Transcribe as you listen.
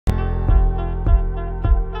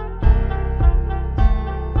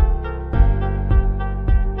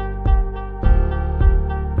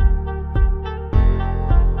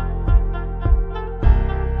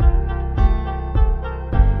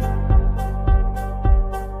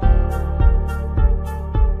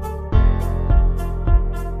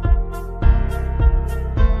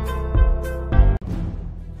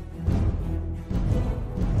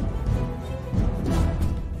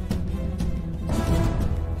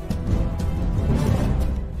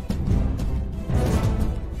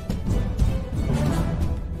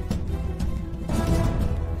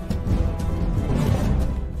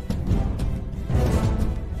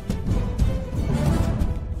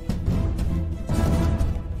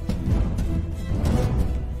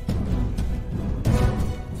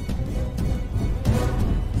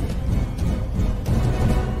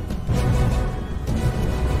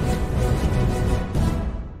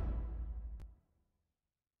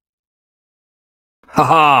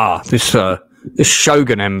Haha! This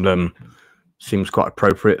Shogun emblem seems quite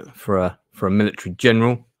appropriate for a military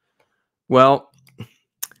general. Well,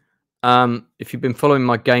 if you've been following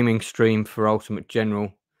my gaming stream for Ultimate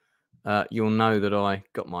General, you'll know that I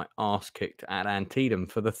got my arse kicked at Antietam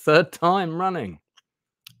for the third time running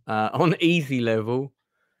on easy level.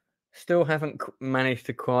 Still haven't managed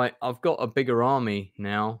to quite. I've got a bigger army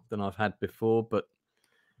now than I've had before, but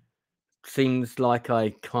seems like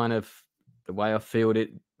I kind of the way I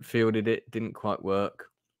fielded it didn't quite work.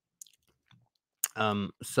 Yeah,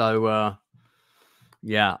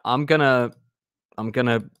 I'm gonna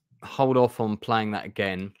hold off on playing that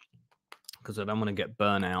again because I don't want to get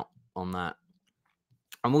burnout on that.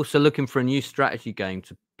 I'm also looking for a new strategy game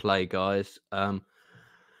to play, guys.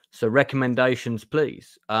 So recommendations,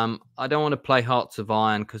 please. I don't want to play Hearts of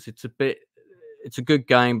Iron because it's a good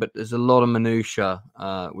game, but there's a lot of minutia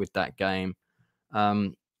with that game.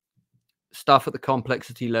 Stuff at the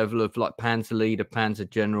complexity level of like Panzer Leader, Panzer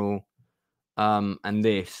General, and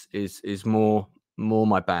this is more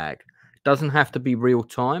my bag. It doesn't have to be real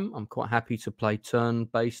time. I'm quite happy to play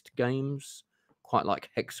turn-based games, quite like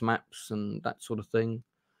hex maps and that sort of thing.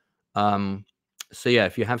 So yeah,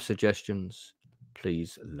 if you have suggestions,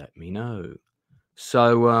 please let me know.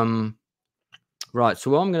 So right,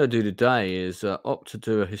 so what I'm going to do today is opt to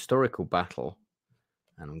do a historical battle,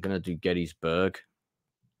 and I'm going to do Gettysburg.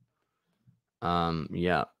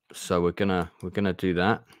 Yeah, so we're gonna do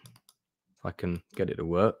that. If I can get it to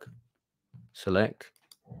work. Select.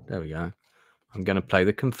 There we go. I'm going to play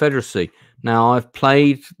the Confederacy. Now, I've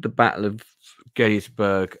played the Battle of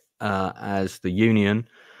Gettysburg as the Union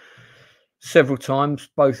several times,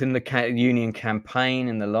 both in the Union campaign.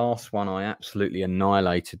 In the last one, I absolutely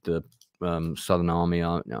annihilated the Southern Army.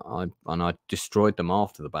 I destroyed them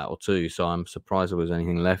after the battle too, so I'm surprised there was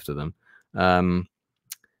anything left of them.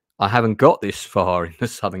 I haven't got this far in the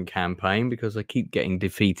Southern campaign because I keep getting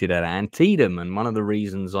defeated at Antietam, and one of the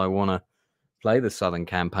reasons I want to play the Southern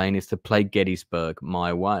campaign is to play Gettysburg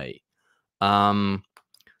my way. So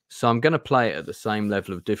I'm going to play it at the same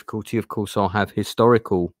level of difficulty. Of course, I'll have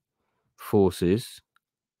historical forces,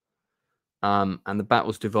 and the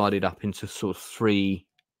battle's divided up into sort of 3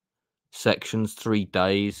 sections, 3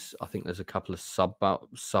 days. I think there's a couple of sub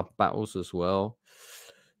battles as well.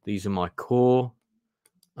 These are my core.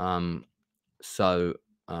 So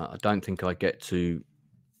I don't think I get to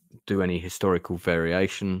do any historical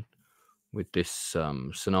variation with this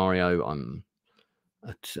scenario.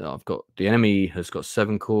 I've got the enemy has got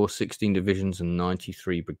 7 corps, 16 divisions, and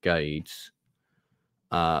 93 brigades,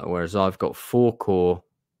 whereas I've got 4 corps,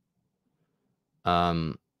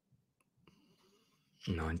 19,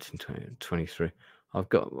 20, 23. I've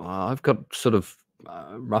got sort of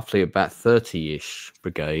roughly about 30-ish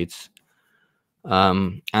brigades,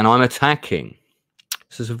 and I'm attacking.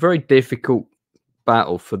 So it's a very difficult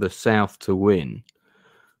battle for the South to win,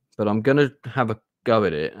 but I'm going to have a go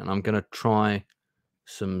at it, and I'm going to try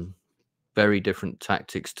some very different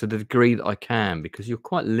tactics to the degree that I can, because you're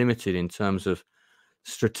quite limited in terms of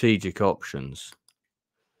strategic options.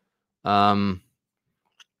 So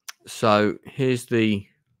here's the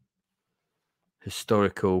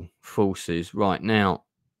historical forces. Right now,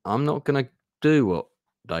 I'm not going to do what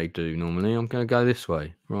they do normally. I'm going to go this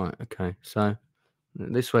way. Right, okay. So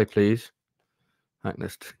this way, please. Right,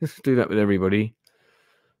 let's do that with everybody.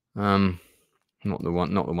 Not the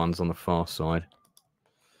ones on the far side.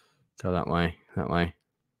 Go that way, that way.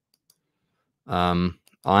 I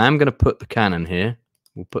am going to put the cannon here.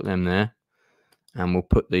 We'll put them there, and we'll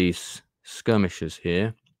put these skirmishers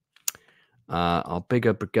here. Our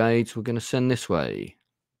bigger brigades we're going to send this way.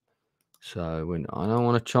 So I don't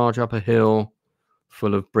want to charge up a hill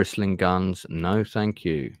full of bristling guns. No, thank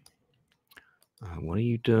you. What are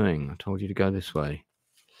you doing? I told you to go this way.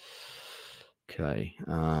 Okay.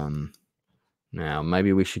 Now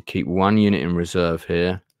maybe we should keep 1 unit in reserve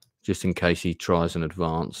here, just in case he tries an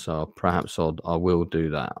advance. So perhaps I will do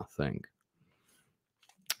that, I think.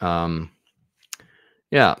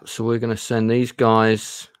 Yeah, so we're going to send these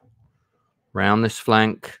guys round this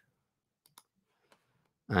flank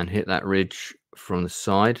and hit that ridge from the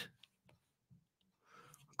side.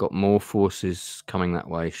 Got more forces coming that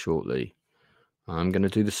way shortly. I'm going to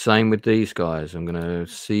do the same with these guys. I'm going to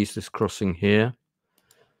seize this crossing here.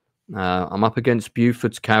 I'm up against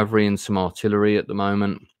Buford's cavalry and some artillery at the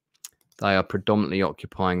moment. They are predominantly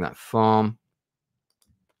occupying that farm,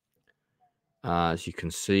 as you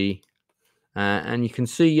can see. And you can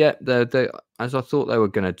see, yeah, they're as I thought they were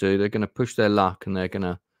going to do. They're going to push their luck, and they're going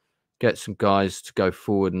to get some guys to go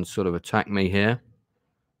forward and sort of attack me here.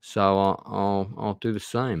 So I'll do the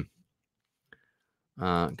same.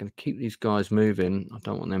 I'm going to keep these guys moving. I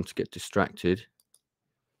don't want them to get distracted.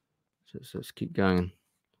 So let's keep going.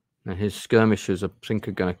 Now his skirmishers, I think,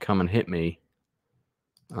 are going to come and hit me.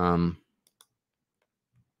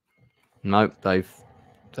 Nope,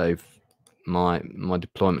 my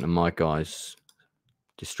deployment of my guys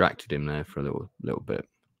distracted him there for a little bit.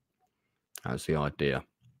 That was the idea.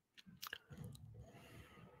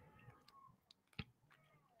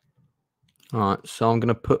 All right, so I'm going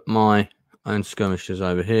to put my own skirmishers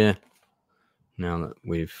over here. Now that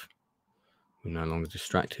we're no longer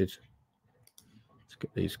distracted, let's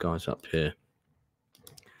get these guys up here.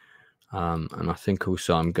 And I think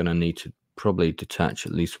also I'm going to need to probably detach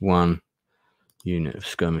at least one unit of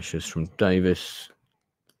skirmishers from Davis.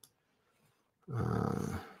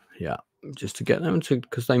 Yeah, just to get them to,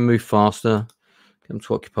 because they move faster, get them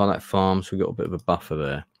to occupy that farm, so we've got a bit of a buffer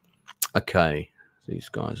there. Okay, these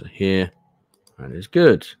guys are here. That is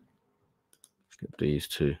good. Let's get these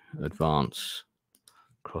to advance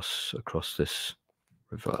across this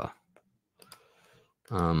river.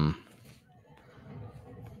 I'm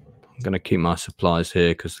going to keep my supplies here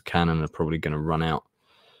because the cannon are probably going to run out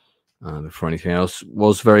before anything else.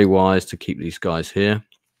 Was very wise to keep these guys here,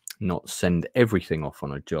 not send everything off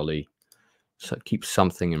on a jolly. So keep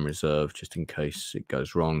something in reserve just in case it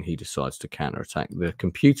goes wrong. He decides to counterattack. The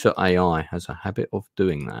computer AI has a habit of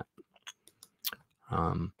doing that.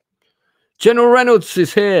 General Reynolds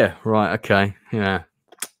is here. Right, okay. Yeah.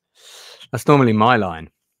 That's normally my line.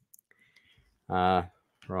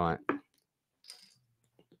 Right.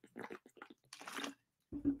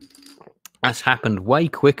 That's happened way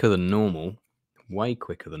quicker than normal. Way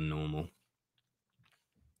quicker than normal.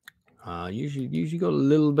 Usually got a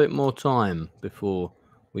little bit more time before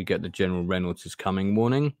we get the General Reynolds is coming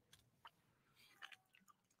warning.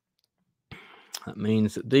 That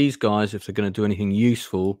means that these guys, if they're going to do anything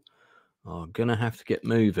useful, are going to have to get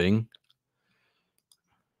moving.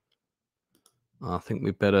 I think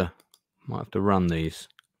we might have to run these.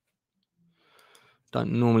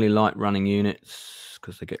 Don't normally like running units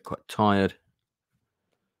because they get quite tired.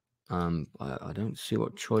 I don't see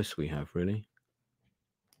what choice we have really.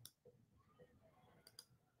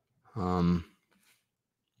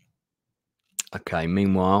 Okay,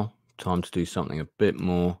 meanwhile, time to do something a bit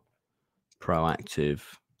more proactive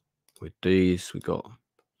with these. We've got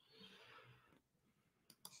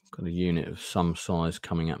a unit of some size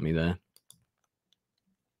coming at me there.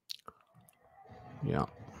 Yeah.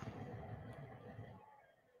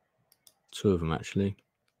 Two of them, actually.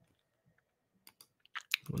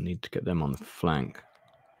 We'll need to get them on the flank.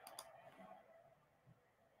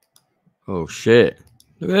 Oh, shit.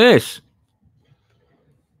 Look at this.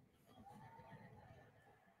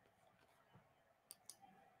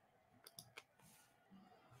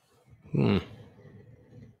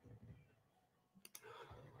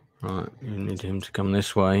 Right, we need him to come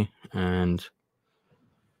this way and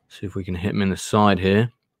see if we can hit him in the side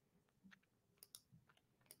here.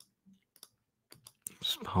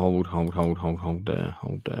 Just hold there.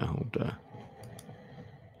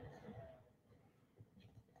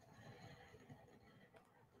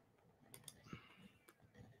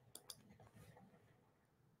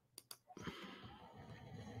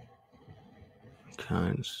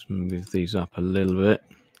 Okay, let's move these up a little bit.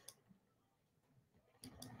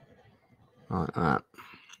 Like that.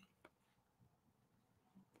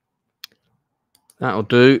 That'll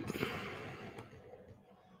do.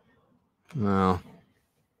 Now,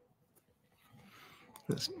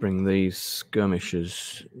 let's bring these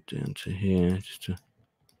skirmishers down to here just to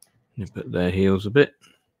nip at their heels a bit.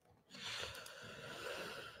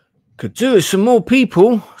 Could do with some more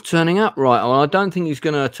people turning up. Right, well, I don't think he's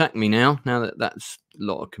going to attack me now that that's a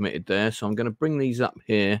lot of committed there. So I'm going to bring these up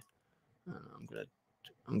here.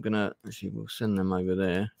 I'm gonna actually, we'll send them over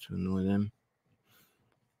there to annoy them.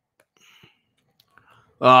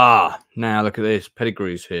 Now look at this.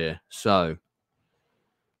 Pettigrew's here. So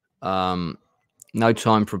no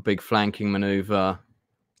time for a big flanking maneuver.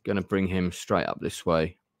 Gonna bring him straight up this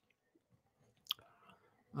way.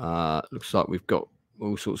 Looks like we've got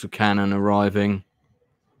all sorts of cannon arriving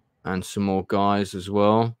and some more guys as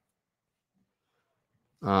well.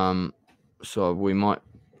 So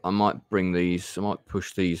I might bring these, I might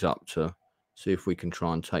push these up to see if we can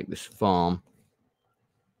try and take this farm.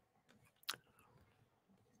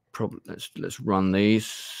 Probably let's run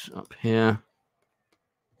these up here.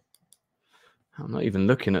 I'm not even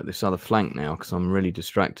looking at this other flank now because I'm really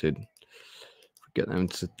distracted. Get them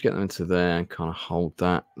to there and kind of hold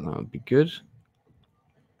that. That would be good.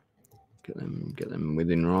 Get them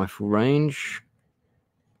within rifle range.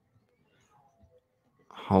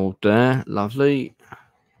 Hold there, lovely.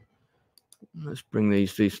 Let's bring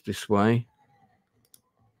these this way.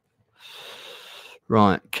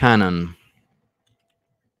 Right, cannon.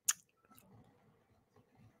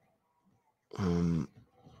 I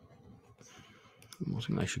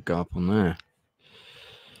think they should go up on there.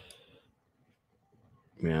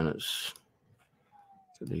 Yeah, let's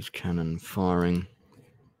get these cannon firing.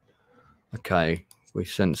 Okay, we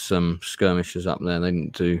sent some skirmishers up there. They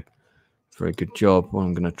didn't do a very good job. What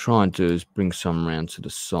I'm going to try and do is bring some around to the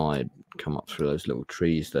side, come up through those little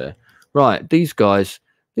trees there. Right, these guys,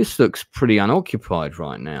 this looks pretty unoccupied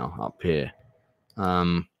right now up here,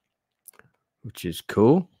 which is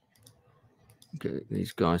cool. Get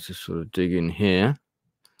these guys to sort of dig in here.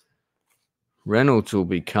 Reynolds will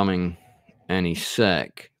be coming any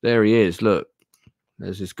sec. There he is. Look,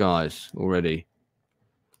 there's his guys already.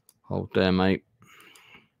 Hold there, mate.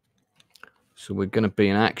 So we're going to be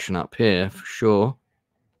in action up here for sure.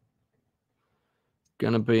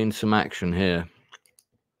 Going to be in some action here.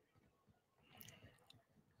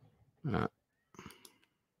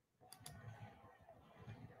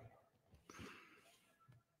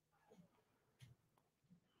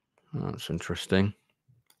 That's interesting.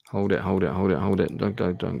 Hold it, hold it, hold it, hold it.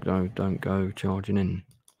 Don't go charging in.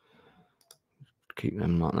 Keep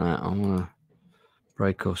them like that. I want to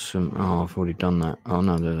break off some. Oh, I've already done that. Oh,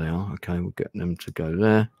 no, there they are. Okay, we'll get them to go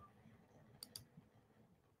there.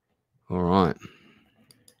 All right.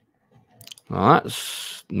 Well,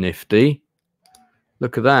 that's nifty.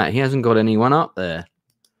 Look at that. He hasn't got anyone up there.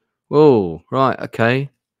 Whoa, right, okay.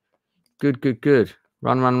 Good, good, good.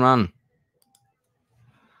 Run, run, run.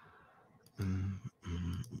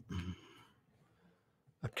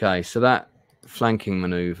 Okay, so that flanking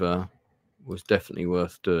maneuver was definitely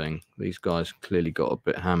worth doing. These guys clearly got a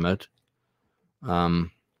bit hammered. Let's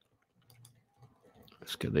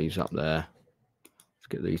get these up there. Let's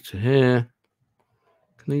get these to here.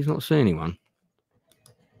 Can these not see anyone?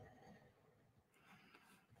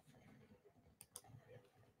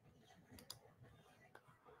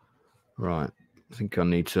 Right. I think I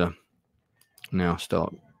need to now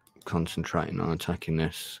start concentrating on attacking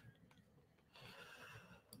this.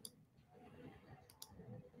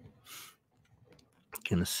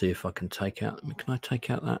 Gonna see if I can take out. Can I take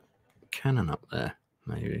out that cannon up there?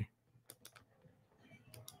 Maybe.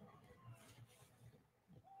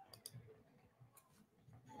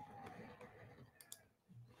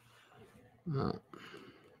 Let's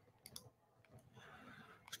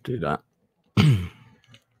do that.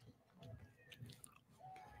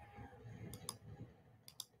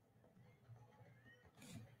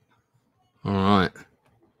 All right.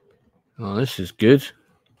 Oh, this is good.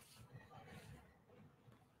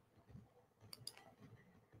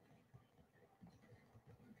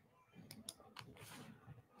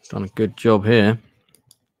 Done a good job here.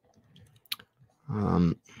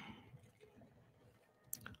 I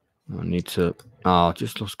need to. Oh, I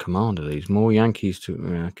just lost command of these. More Yankees to.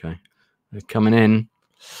 Okay, they're coming in.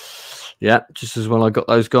 Yeah, just as well I got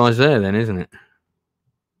those guys there, then, isn't it?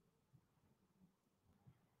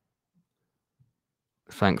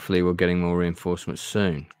 Thankfully, we're getting more reinforcements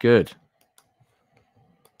soon. Good.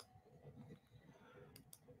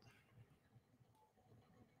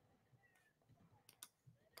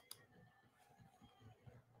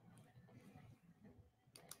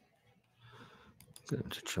 Get them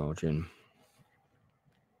to charge in.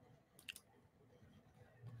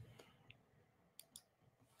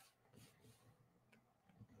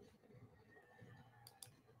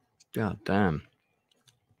 God damn.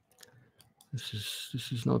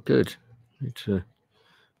 This is not good.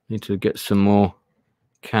 Need to get some more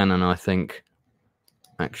cannon, I think,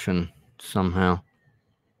 action somehow.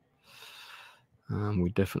 We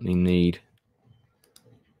definitely need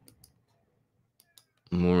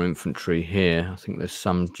more infantry here. I think there's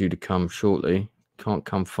some due to come shortly. Can't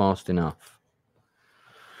come fast enough.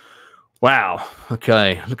 Wow.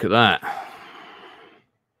 Okay, look at that.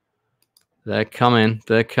 They're coming.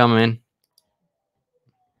 They're coming.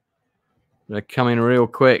 They're coming real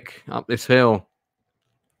quick up this hill.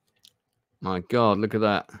 My God, look at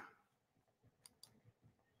that.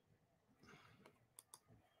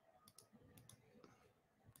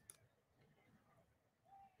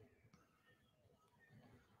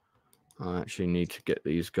 I actually need to get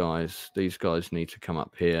these guys. These guys need to come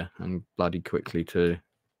up here and bloody quickly too.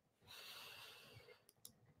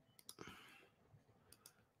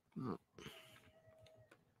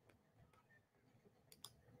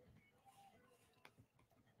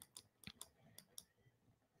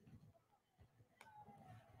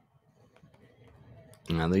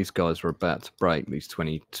 Now these guys were about to break. These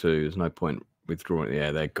 22. There's no point withdrawing.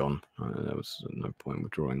 Yeah, they're gone. There was no point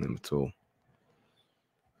withdrawing them at all.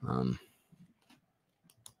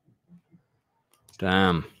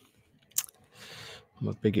 Damn.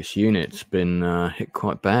 My biggest unit's been hit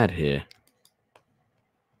quite bad here.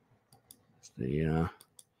 The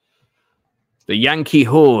Yankee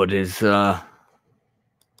horde is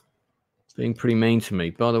being pretty mean to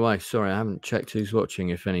me. By the way, sorry, I haven't checked who's watching,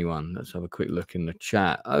 if anyone. Let's have a quick look in the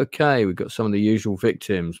chat. Okay, we've got some of the usual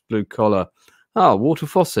victims. Blue collar. Oh, Walter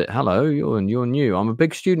Fawcett. Hello, you're new. I'm a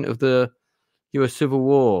big student of the US Civil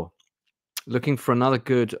War. Looking for another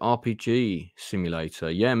good RPG simulator.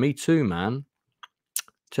 Yeah, me too, man.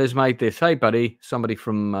 Tez made this. Hey, buddy. Somebody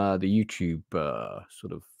from the YouTube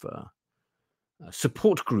sort of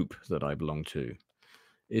support group that I belong to.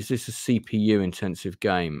 Is this a CPU intensive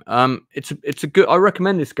game? It's a good. I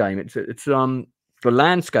recommend this game. It's the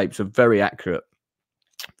landscapes are very accurate,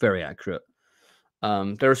 very accurate.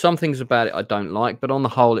 There are some things about it I don't like, but on the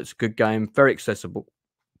whole, it's a good game. Very accessible.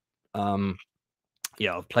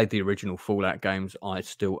 Yeah, I've played the original Fallout games. I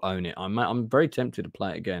still own it. I'm very tempted to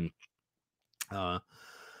play it again. But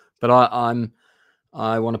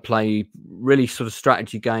I want to play really sort of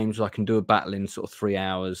strategy games. I can do a battle in sort of 3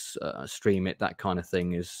 hours, stream it. That kind of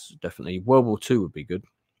thing is definitely. World War II would be good.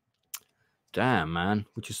 Damn, man,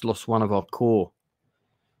 we just lost one of our corps,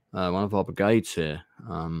 one of our brigades here.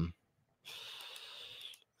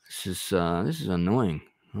 This is annoying.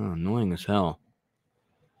 Oh, annoying as hell.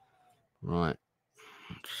 Right,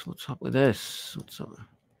 what's up with this? What's up?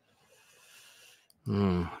 I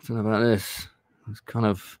don't know about this. It's kind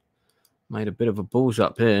of made a bit of a balls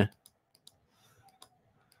up here.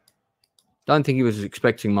 Don't think he was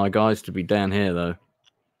expecting my guys to be down here, though.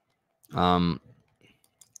 I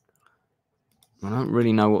don't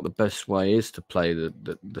really know what the best way is to play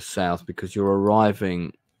the South, because you're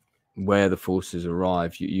arriving where the forces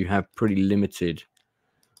arrive. You have pretty limited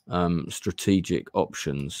strategic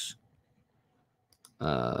options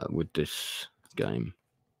with this game.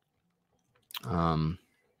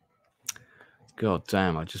 God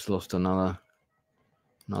damn, I just lost another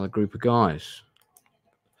group of guys.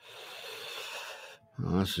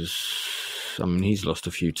 This is, I mean, he's lost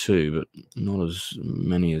a few too, but not as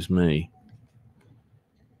many as me.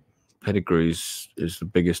 Pedigrees is the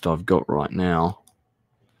biggest I've got right now.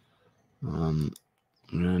 They're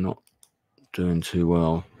not doing too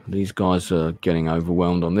well. These guys are getting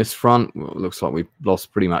overwhelmed on this front. Well, it looks like we've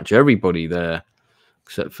lost pretty much everybody there,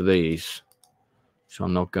 except for these. So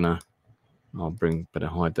I'm not gonna. Better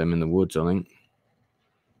hide them in the woods, I think.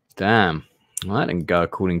 Damn. Well, that didn't go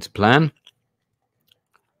according to plan.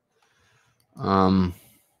 I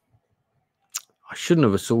shouldn't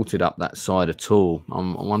have assaulted up that side at all.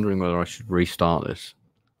 I'm wondering whether I should restart this.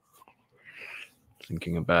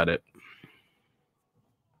 Thinking about it.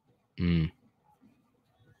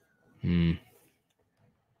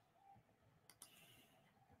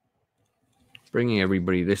 Bringing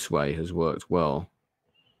everybody this way has worked well.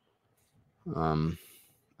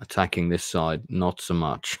 Attacking this side, not so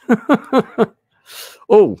much.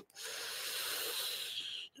 Oh,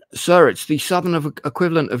 sir, it's the southern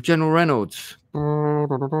equivalent of General Reynolds.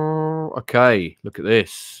 Okay, look at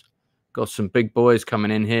this. Got some big boys coming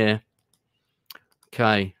in here.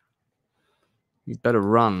 Okay, you better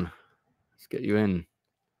run. Let's get you in.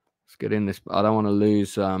 Let's get in this. I don't want to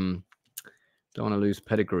lose. Don't want to lose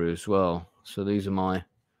Pettigrew as well. So these are my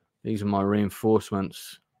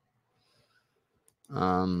reinforcements.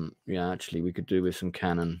 Yeah, actually, we could do with some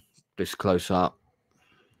cannon this close up.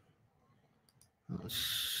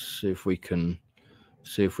 Let's see if we can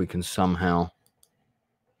somehow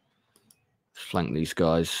flank these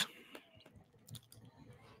guys.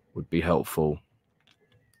 Would be helpful.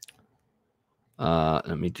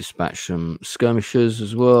 Let me dispatch some skirmishers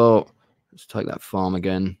as well. Let's take that farm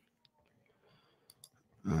again.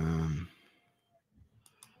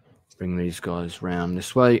 Bring these guys round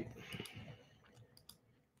this way.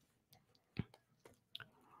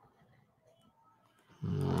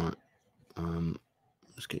 All right.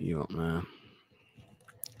 Let's get you up now.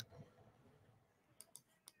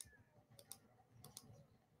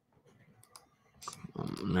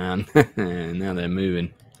 Now they're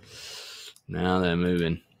moving. Now they're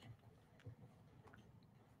moving.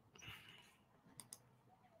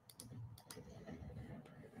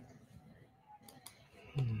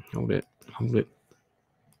 Hold it. Hold it.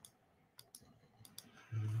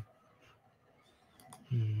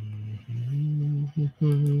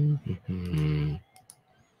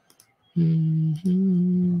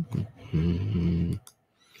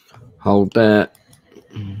 Hold that.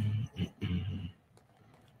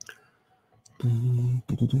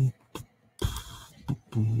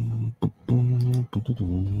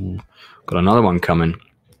 Got another one coming.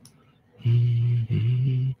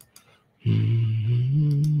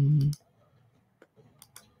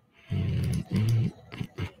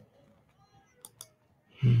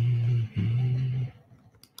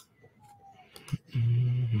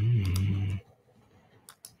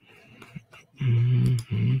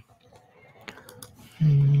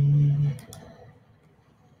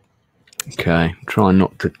 Okay, try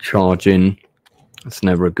not to charge in. That's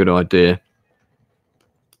never a good idea.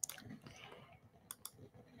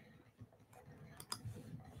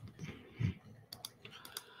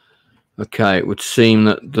 Okay, it would seem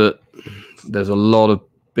that there's a lot of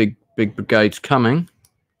big brigades coming,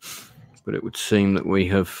 but it would seem that we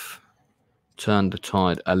have turned the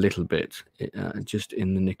tide a little bit, just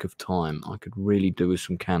in the nick of time. I could really do with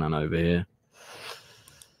some cannon over here.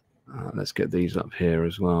 Let's get these up here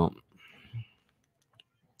as well.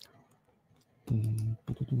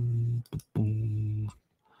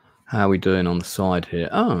 How are we doing on the side here?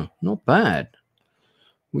 Oh, not bad.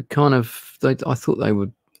 We kind of, I thought they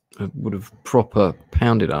would have proper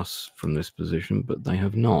pounded us from this position, but they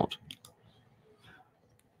have not.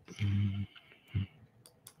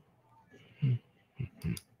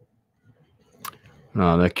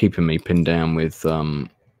 No, they're keeping me pinned down with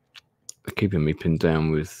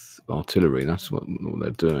artillery. That's what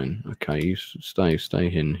they're doing. Okay, you stay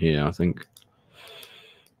in here, I think.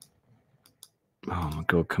 Oh my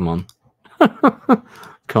god, come on.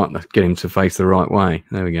 Can't get him to face the right way.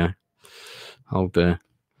 There we go. Hold there.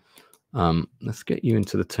 Let's get you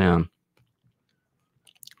into the town.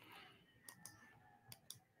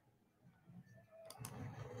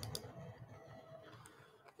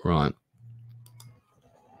 Right.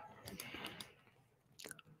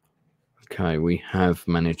 Okay, we have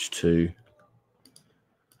managed to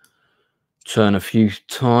turn a few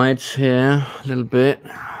tides here a little bit.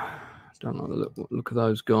 Don't like the look of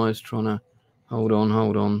those guys trying to hold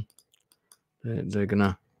on. They're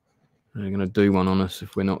gonna do one on us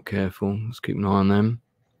if we're not careful. Let's keep an eye on them.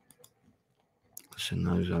 Send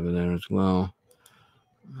those over there as well.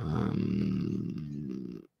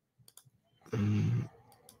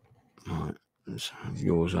 Right, let's have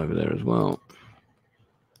yours over there as well.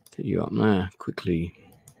 Get you up there quickly.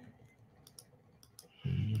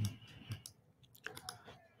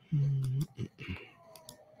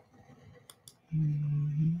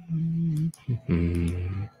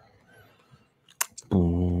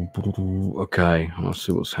 Okay, I'll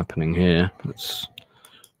see what's happening here. Let's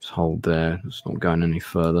hold there. It's not going any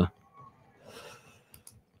further.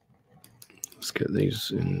 Let's get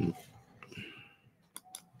these in.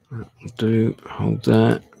 Do hold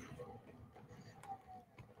that.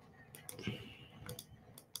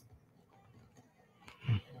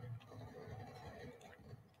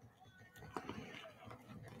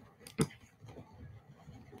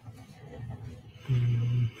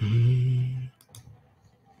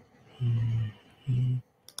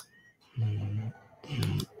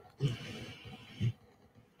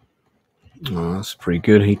 Oh, that's pretty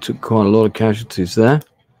good. He took quite a lot of casualties there.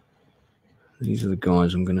 These are the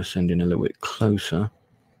guys I'm going to send in a little bit closer.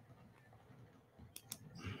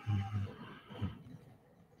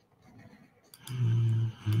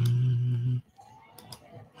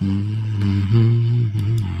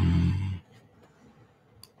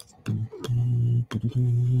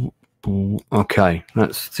 Okay,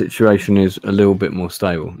 that situation is a little bit more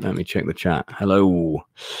stable. Let me check the chat. Hello.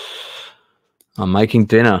 I'm making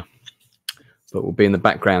dinner, but we'll be in the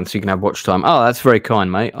background so you can have watch time. Oh, that's very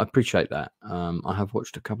kind, mate. I appreciate that. I have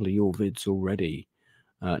watched a couple of your vids already.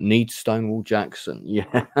 Need Stonewall Jackson.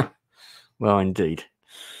 Yeah, well, indeed.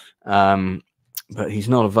 But he's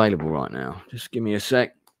not available right now. Just give me a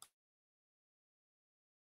sec.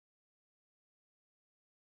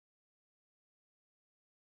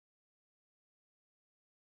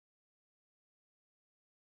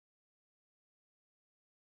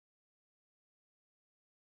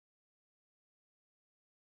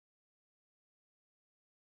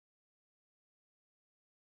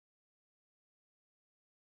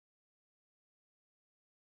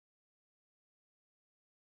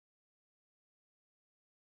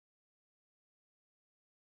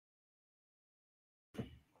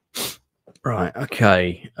 Right,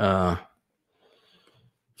 okay. Sorry,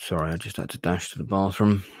 I just had to dash to the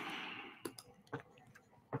bathroom.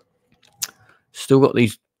 Still got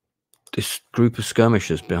this group of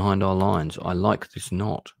skirmishers behind our lines. I like this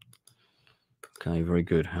knot. Okay, very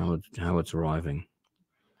good. Howard's arriving.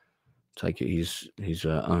 Take it he's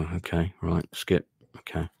oh, okay, right, skip.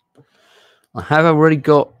 Okay. I have already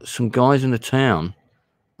got some guys in the town.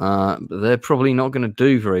 But they're probably not going to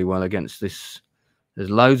do very well against this. There's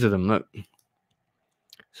loads of them, look.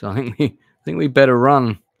 So I think we better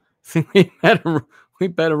run. I think we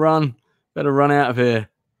better run. Better run out of here.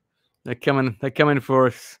 They're coming for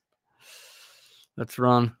us. Let's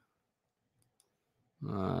run.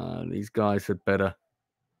 These guys had better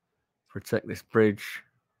protect this bridge.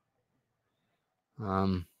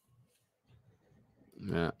 Yeah.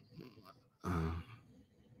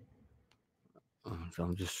 So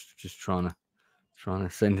I'm just trying to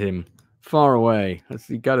send him far away. Let's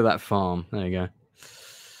see, go to that farm. There you go.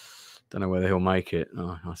 Don't know whether he'll make it.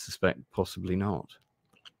 Oh, I suspect possibly not.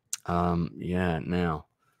 Yeah, now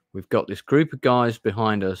we've got this group of guys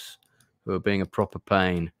behind us who are being a proper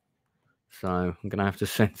pain. So I'm going to have to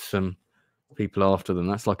send some people after them.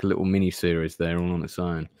 That's like a little mini series there all on its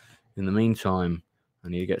own. In the meantime, I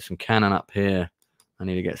need to get some cannon up here. I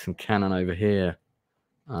need to get some cannon over here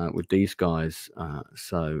with these guys.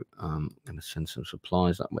 So I'm going to send some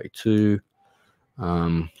supplies that way too.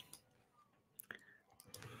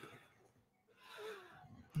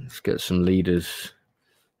 Let's get some leaders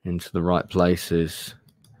into the right places.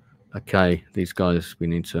 Okay, these guys, we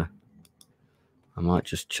need to. I might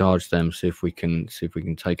just charge them, see if we can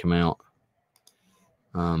take them out.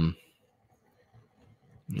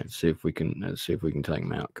 Let's see if we can take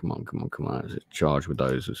them out. Come on. Let's charge with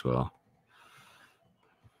those as well.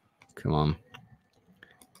 Come on.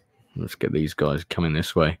 Let's get these guys coming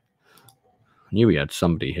this way. I knew we had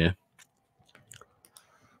somebody here.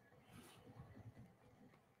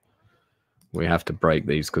 We have to break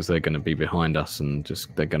these because they're going to be behind us and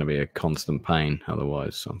they're going to be a constant pain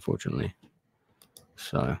otherwise, unfortunately.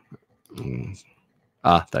 So,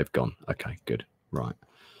 they've gone. Okay, good. Right.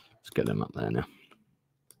 Let's get them up there now.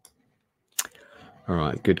 All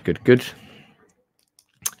right, good.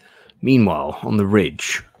 Meanwhile, on the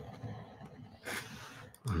ridge.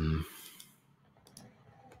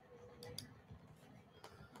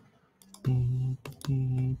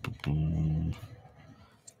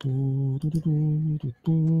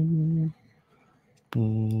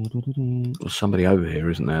 There's somebody over here,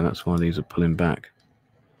 isn't there? That's why these are pulling back.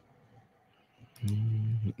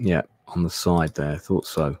 Yeah, on the side there. Thought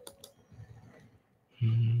so.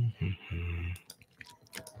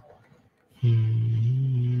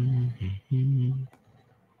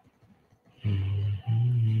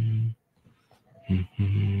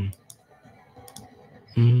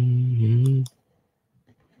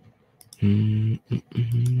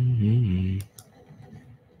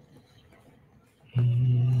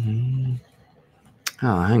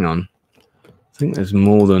 Oh, hang on. I think there's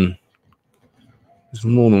more than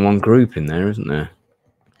one group in there, isn't there?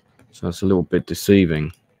 So that's a little bit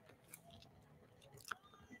deceiving.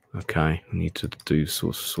 Okay, we need to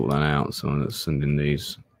sort that out. So let's send in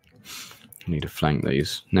these. I need to flank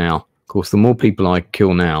these. Now, of course, the more people I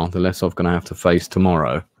kill now, the less I'm going to have to face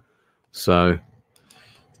tomorrow. So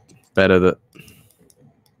better that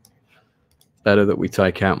we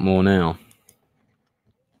take out more now.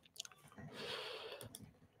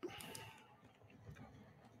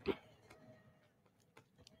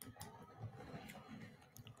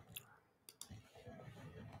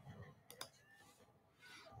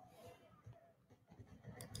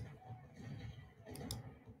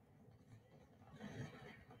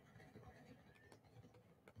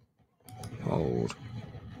 Hold.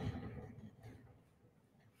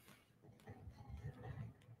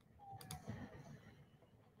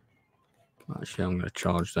 Actually, I'm going to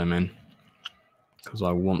charge them in because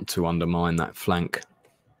I want to undermine that flank.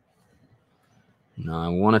 Now I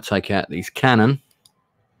want to take out these cannon.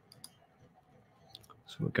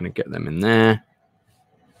 So we're going to get them in there.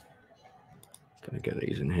 Going to get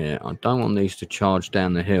these in here. I don't want these to charge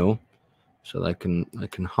down the hill, so they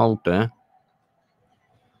can hold there.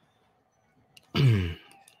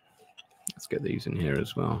 Let's get these in here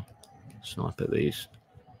as well. Snipe at these.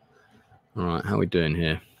 All right, how are we doing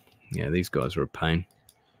here? Yeah, these guys are a pain.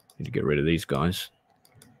 Need to get rid of these guys.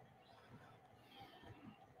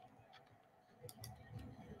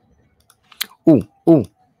 Oh, look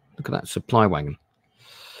at that supply wagon.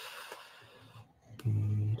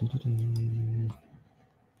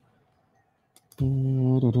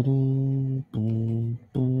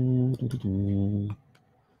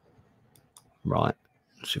 Right,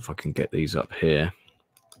 let's see if I can get these up here.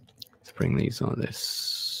 Let's bring these like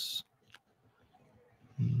this.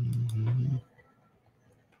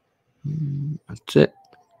 That's it.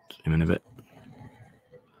 Zoom in a bit.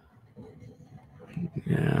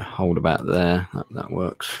 Yeah, hold about there. That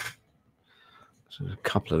works. So there's a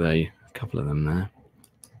couple of them there.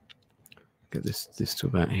 Get this to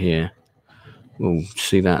about here. We'll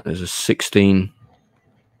see that there's a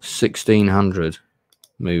 1600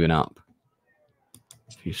 moving up.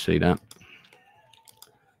 If you see that,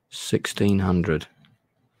 1600.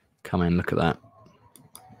 Come in, look at that.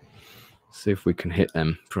 See if we can hit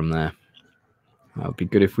them from there. That would be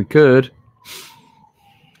good if we could.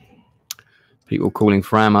 People calling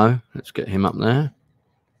for ammo. Let's get him up there.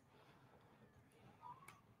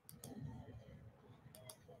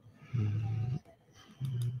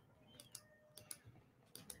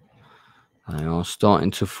 They are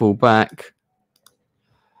starting to fall back.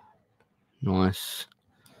 Nice.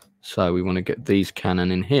 So we want to get these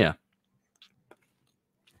cannon in here.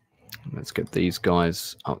 Let's get these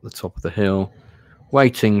guys up the top of the hill,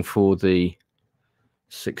 waiting for the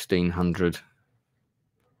 1600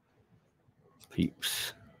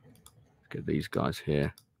 peeps. Get these guys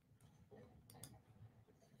here.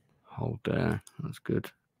 Hold there. That's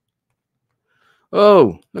good.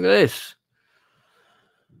 Oh, look at this.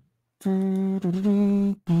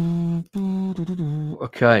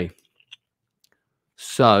 Okay.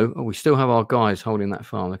 So, we still have our guys holding that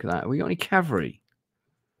farm. Look at that. Have we got any cavalry?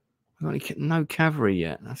 We got no cavalry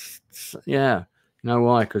yet. That's, yeah. You know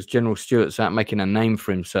why? Because General Stuart's out making a name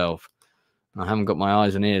for himself. I haven't got my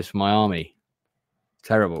eyes and ears for my army.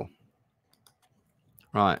 Terrible.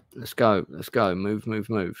 Right, let's go. Let's go. Move, move,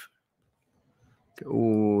 move. Get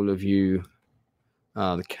all of you.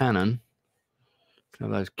 The cannon. Have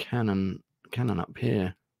those cannon up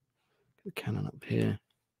here. Get the cannon up here.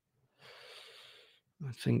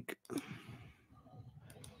 I think.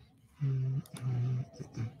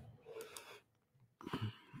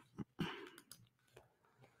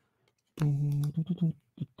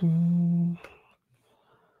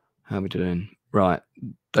 How are we doing? Right.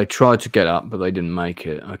 They tried to get up, but they didn't make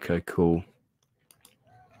it. Okay, cool.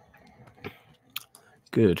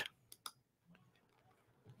 Good.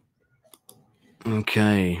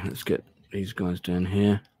 Okay, let's get these guys down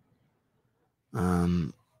here.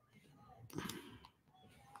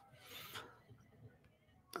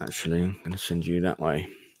 Actually, I'm going to send you that way.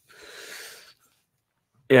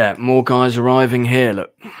 Yeah, more guys arriving here.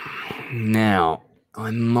 Look. Now, I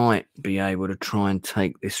might be able to try and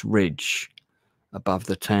take this ridge above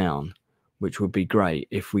the town, which would be great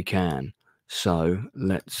if we can. So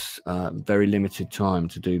let's, very limited time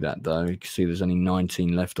to do that though. You can see there's only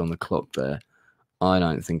 19 left on the clock there. I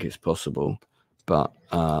don't think it's possible, but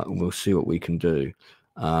we'll see what we can do.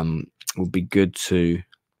 It would be good to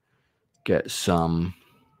get some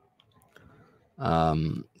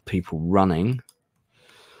people running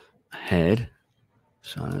ahead.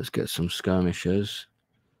 So let's get some skirmishers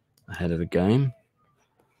ahead of the game.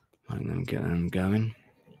 I'm going to get them going.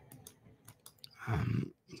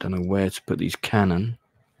 Don't know where to put these cannon.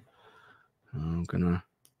 I'm going to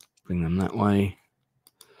bring them that way.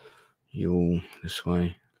 You all this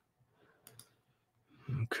way.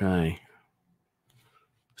 Okay.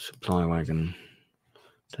 Supply wagon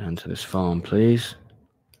down to this farm, please.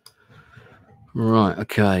 Right,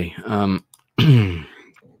 okay.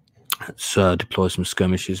 Let's deploy some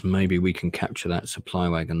skirmishes. Maybe we can capture that supply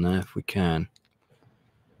wagon there if we can.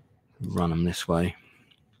 Run them this way.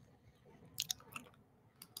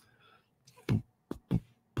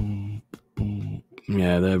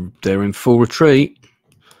 Yeah, they're in full retreat.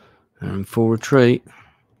 They're in full retreat.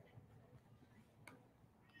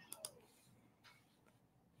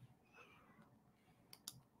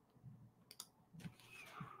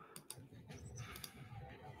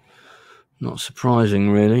 Not surprising,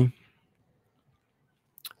 really.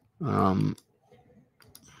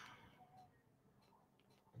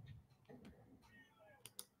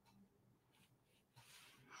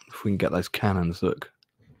 If we can get those cannons, look.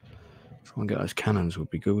 Try and get those cannons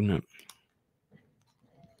would be good, wouldn't it?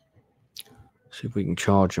 See if we can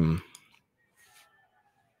charge them.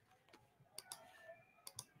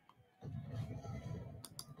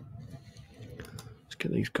 Let's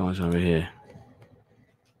get these guys over here.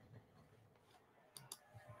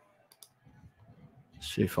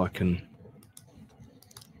 See if I can.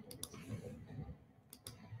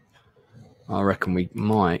 I reckon we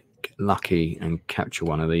might get lucky and capture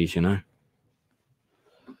one of these, you know.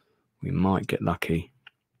 We might get lucky.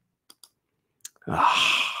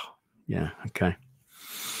 Ah, yeah, okay.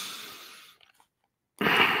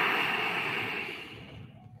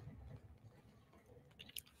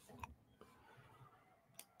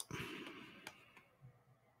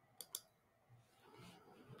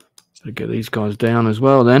 So get these guys down as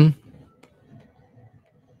well then.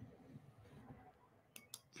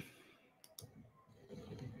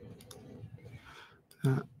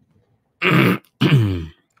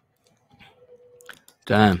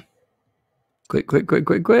 Damn. Quick, quick, quick,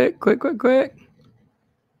 quick, quick, quick, quick, quick.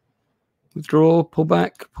 Withdraw, pull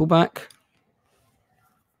back, pull back.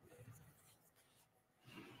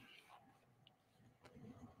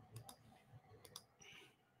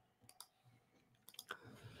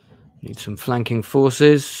 Need some flanking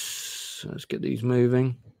forces. Let's get these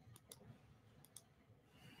moving.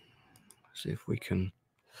 See if we can.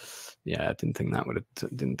 Yeah, I didn't think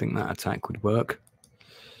that attack would work.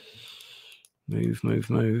 Move, move,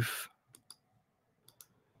 move.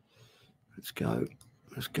 Let's go.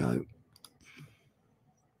 Let's go.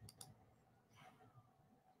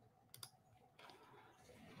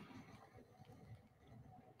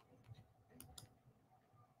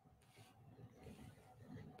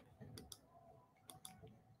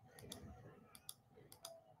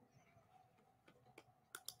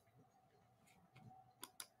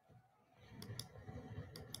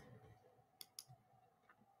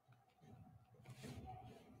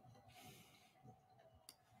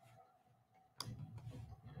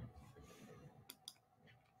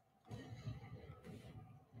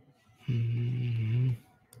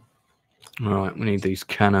 All right, we need these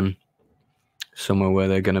cannon somewhere where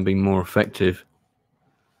they're going to be more effective.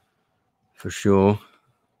 For sure.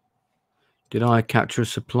 Did I capture a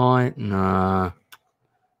supply? Nah.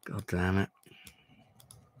 God damn it.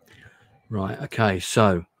 Right, okay,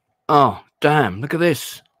 so. Oh, damn, look at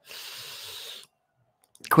this.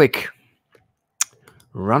 Quick.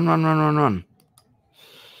 Run, run, run, run,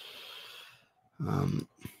 run.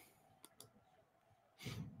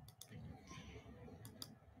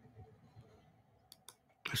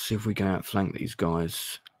 Let's see if we can outflank these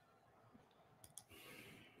guys.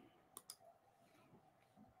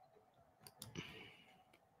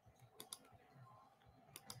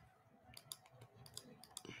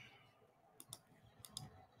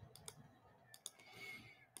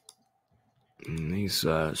 And these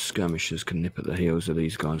skirmishers can nip at the heels of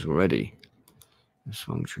these guys already. This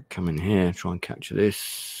one should come in here, try and capture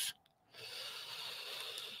this.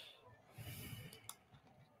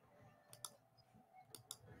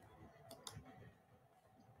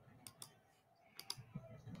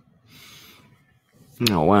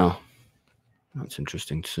 Oh, wow. That's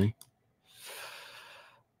interesting to see.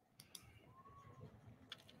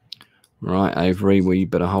 Right, Avery, well, you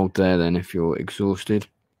better hold there then if you're exhausted.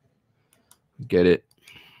 Get it.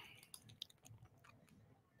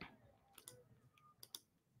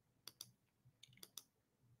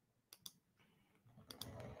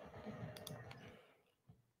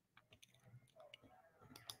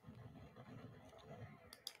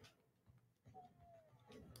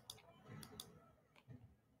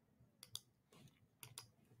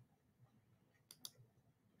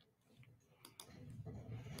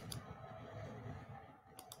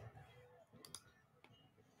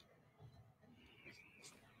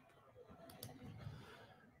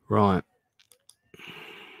 Right.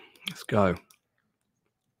 Let's go.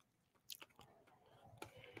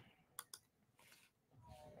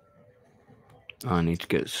 I need to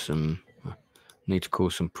get some... need to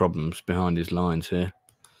cause some problems behind his lines here.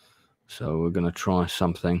 So we're going to try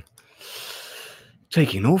something.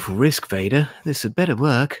 Taking an awful risk, Vader. This had better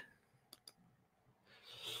work.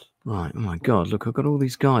 Right. Oh, my God. Look, I've got all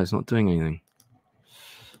these guys not doing anything.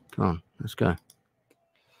 Come on. Let's go.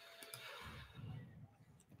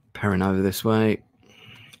 Perrin over this way.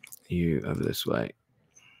 You over this way.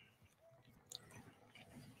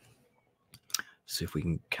 See if we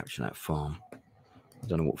can capture that farm. I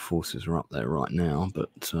don't know what forces are up there right now, but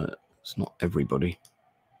it's not everybody.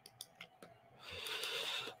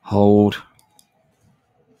 Hold.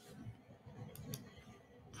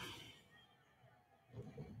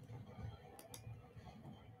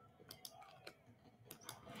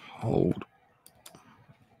 Hold.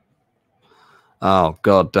 Oh,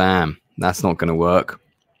 God damn. That's not going to work.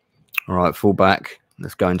 All right, fall back.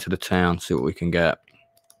 Let's go into the town, see what we can get.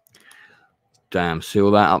 Damn, see all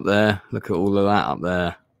that up there? Look at all of that up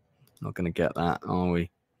there. Not going to get that, are we?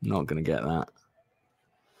 Not going to get that.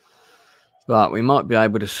 But we might be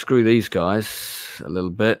able to screw these guys a little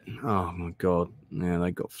bit. Oh, my God. Yeah, they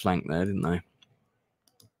got flanked there, didn't they?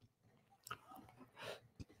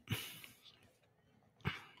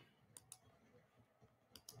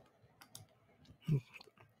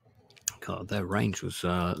 God, their range was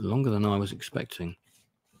longer than I was expecting.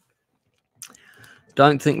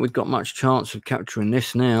 Don't think we've got much chance of capturing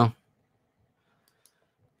this now.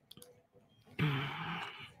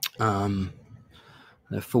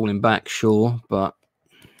 They're falling back, sure, but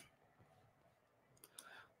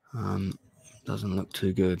doesn't look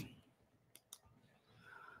too good.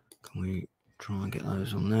 Can we try and get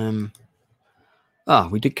those on them? Ah,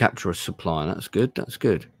 we did capture a supply. That's good. That's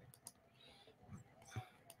good.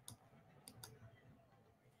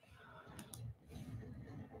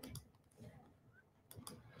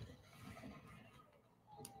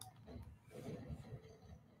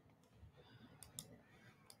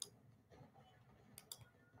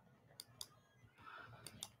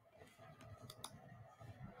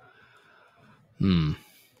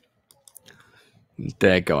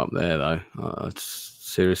 Dare go up there though.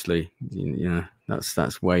 Seriously, you know,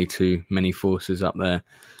 that's way too many forces up there.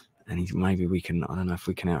 And maybe we can. I don't know if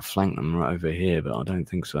we can outflank them right over here, but I don't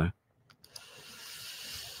think so.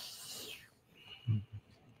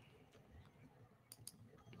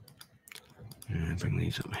 Yeah, bring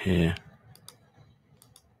these up here.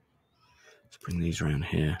 Let's bring these around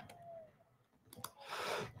here.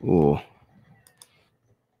 Oh.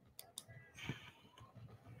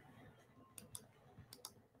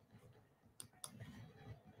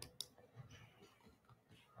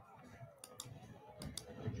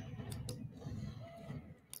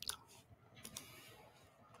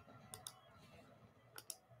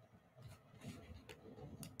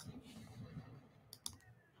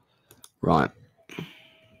 Right.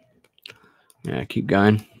 Yeah, keep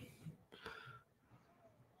going.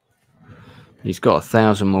 He's got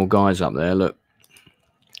 1,000 more guys up there. Look.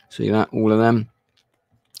 See that? All of them.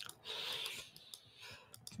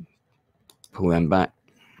 Pull them back.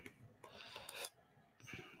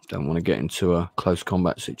 Don't want to get into a close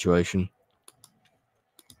combat situation.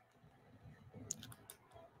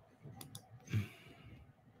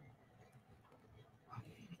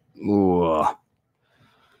 Ooh.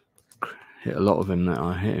 Hit a lot of him. That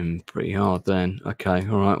I hit him pretty hard then. Okay,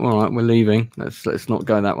 all right, we're leaving. Let's not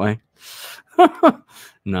go that way.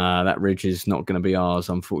 Nah, that ridge is not going to be ours,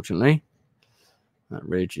 unfortunately. That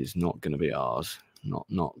ridge is not going to be ours. Not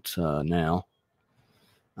now.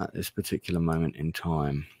 At this particular moment in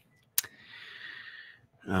time.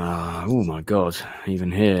 Oh my God!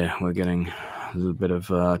 Even here, we're getting a little bit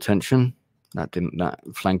of tension. That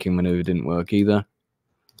flanking maneuver didn't work either.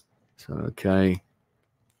 So okay.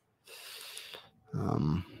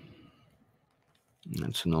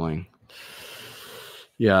 That's annoying.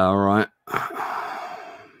 Yeah, all right.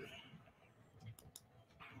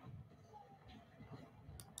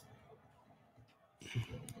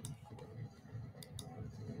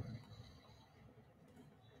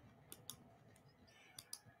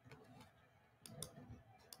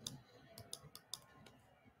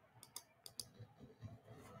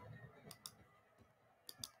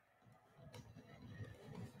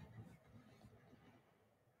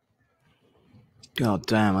 God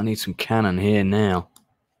damn, I need some cannon here now.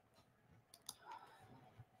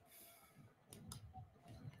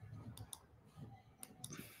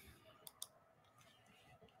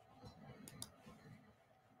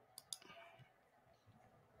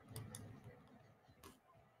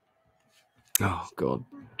 Oh, God.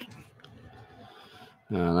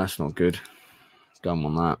 No, that's not good. Don't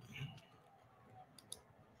want that.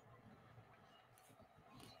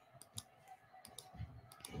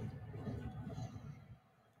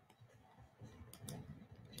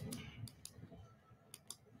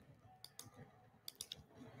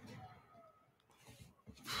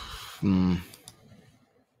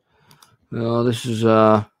 Well, this is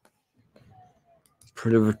a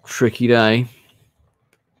pretty of a tricky day.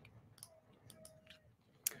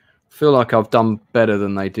 Feel like I've done better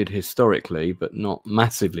than they did historically, but not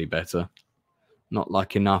massively better. Not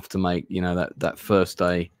like enough to make, you know, that first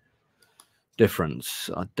day difference.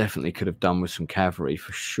 I definitely could have done with some cavalry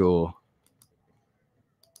for sure.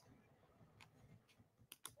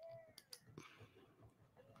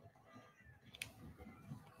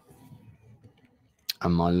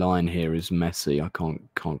 And my line here is messy. I can't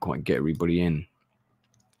quite get everybody in.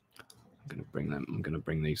 I'm gonna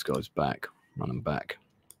bring these guys back. Run them back.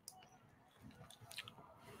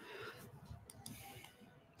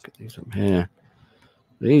 Get these up here.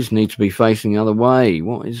 These need to be facing the other way.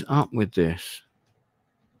 What is up with this?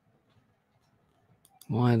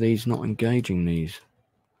 Why are these not engaging these?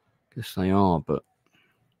 Guess they are, but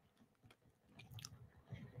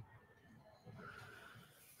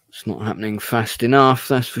it's not happening fast enough,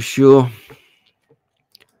 that's for sure.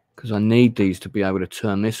 Because I need these to be able to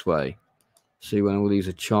turn this way. See when all these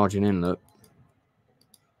are charging in, look.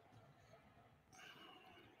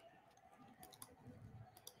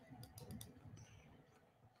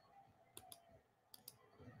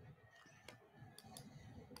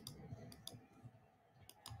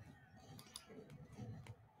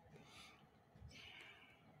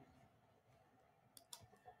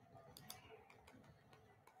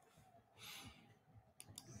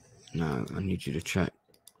 No, I need you to check.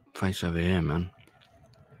 Face over here, man.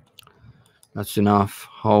 That's enough.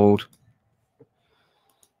 Hold.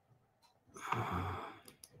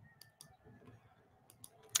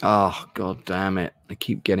 Oh, God damn it. They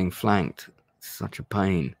keep getting flanked. It's such a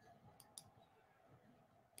pain.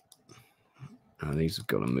 Oh, these have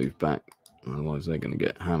got to move back. Otherwise, they're going to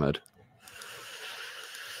get hammered.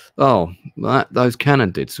 Oh, those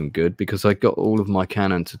cannon did some good because I got all of my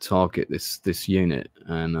cannon to target this unit.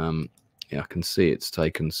 And, yeah, I can see it's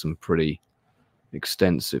taken some pretty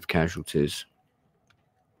extensive casualties.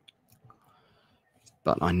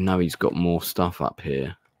 But I know he's got more stuff up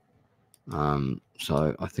here.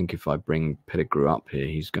 So I think if I bring Pettigrew up here,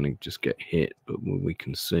 he's going to just get hit. But we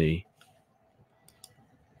can see.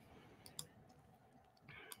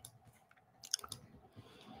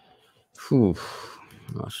 Whew.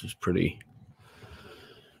 This is pretty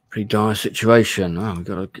dire situation. Oh, we've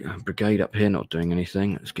got a brigade up here not doing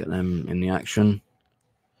anything. Let's get them in the action.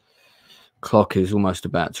 Clock is almost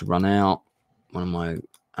about to run out. One of my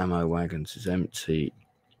ammo wagons is empty.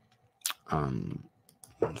 I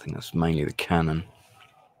think that's mainly the cannon.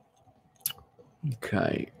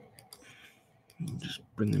 Okay. Just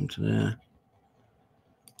bring them to there.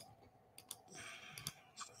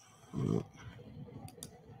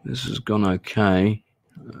 This has gone okay.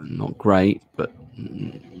 Not great, but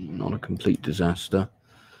not a complete disaster.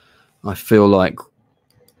 I feel like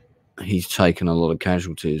he's taken a lot of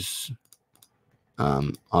casualties.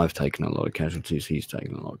 I've taken a lot of casualties. He's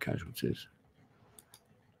taken a lot of casualties.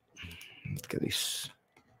 Let's get this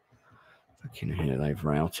fucking here. They've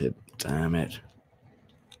routed. Damn it.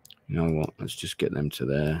 You know what? Let's just get them to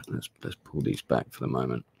there. Let's pull these back for the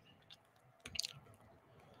moment.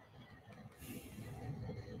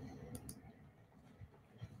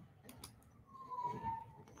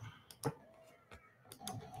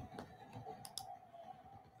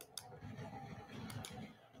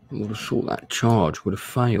 I would have thought that charge would have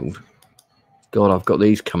failed. God, I've got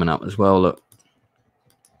these coming up as well. Look.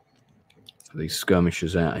 These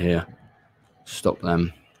skirmishers out here. Stop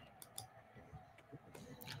them.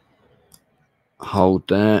 Hold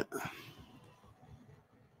there.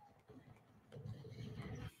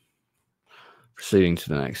 Proceeding to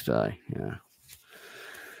the next day. Yeah.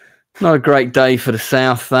 Not a great day for the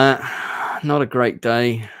South, that. Not a great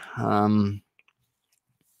day. Let's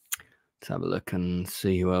have a look and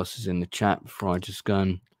see who else is in the chat before I just go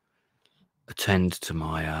and attend to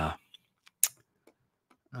my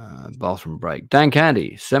bathroom break. Dan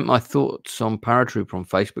Candy sent my thoughts on Paratrooper on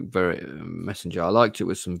Facebook Messenger. I liked it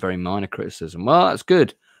with some very minor criticism. Well, that's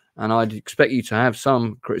good, and I'd expect you to have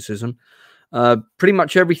some criticism. Pretty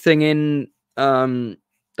much everything in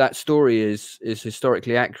that story is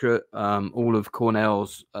historically accurate. All of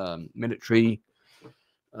Cornell's military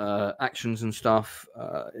actions and stuff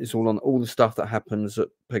is all on. All the stuff that happens at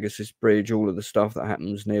Pegasus Bridge, all of the stuff that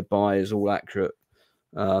happens nearby is all accurate.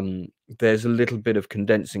 There's a little bit of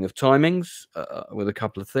condensing of timings with a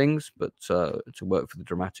couple of things, but to work for the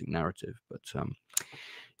dramatic narrative. But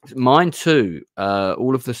mine too.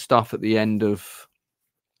 All of the stuff at the end of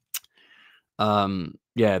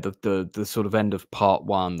the sort of end of part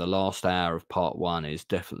one, the last hour of part one is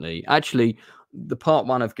definitely actually the part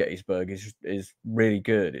one of Gettysburg is really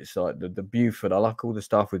good. It's like the Buford. I like all the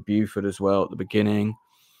stuff with Buford as well at the beginning.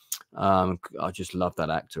 I just love that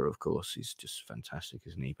actor, of course. He's just fantastic,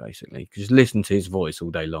 isn't he? Basically, just listen to his voice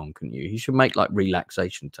all day long, couldn't you? He should make like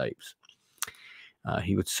relaxation tapes.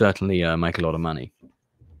 He would certainly make a lot of money.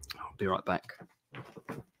 I'll be right back.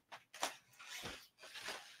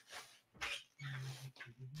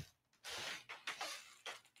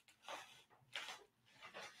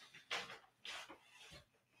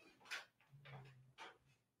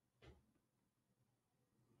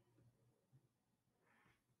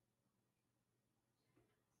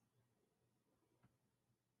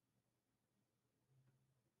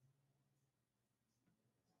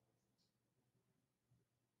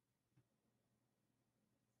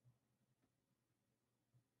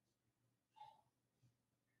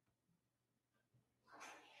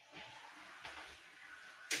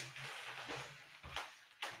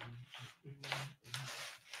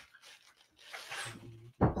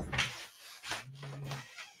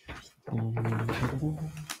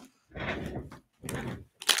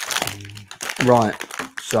 Right,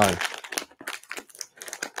 so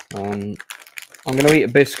I'm going to eat a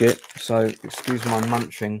biscuit, so excuse my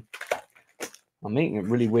munching. I'm eating at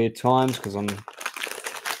really weird times because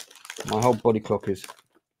my whole body clock is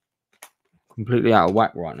completely out of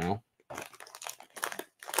whack right now.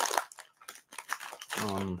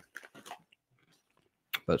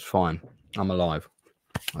 But it's fine. I'm alive.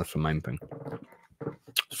 That's the main thing.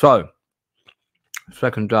 So,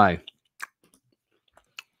 second day.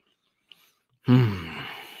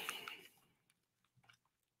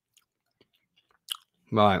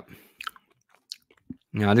 Right.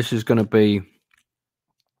 Now, this is going to be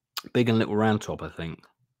Big and Little Round Top, I think.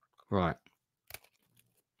 Right.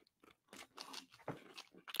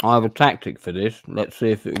 I have a tactic for this. Let's see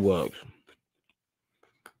if it works.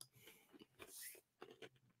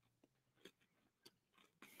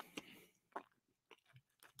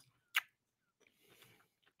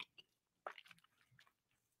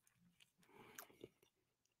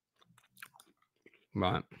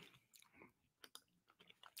 Right.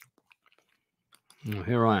 Well,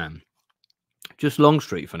 here I am. Just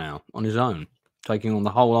Longstreet for now, on his own, taking on the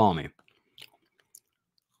whole army.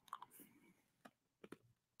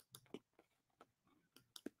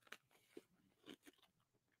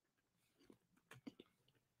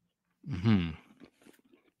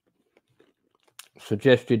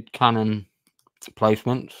 Suggested cannon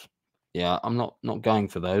placements. Yeah, I'm not going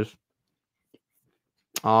for those.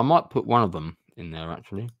 I might put one of them in there,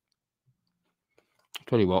 actually.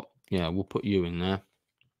 Tell you what, yeah, we'll put you in there.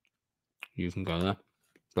 You can go there.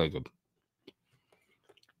 Very good.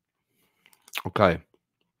 Okay.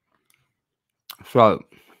 So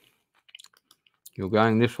you're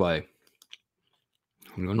going this way.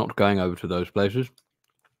 You're not going over to those places.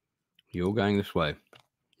 You're going this way.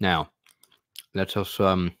 Now, let us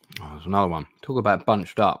oh, there's another one. Talk about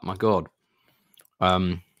bunched up, my God.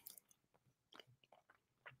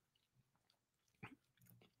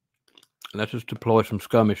 Let us deploy some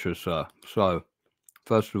skirmishers, sir. So,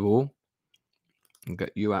 first of all, I'll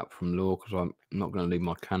get you out from Logue because I'm not going to leave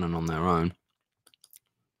my cannon on their own.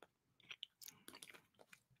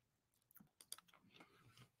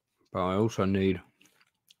 But I also need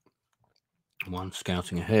one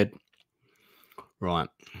scouting ahead. Right.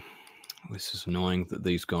 This is annoying that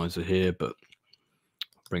these guys are here, but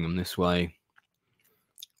bring them this way.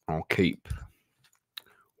 I'll keep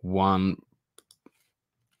one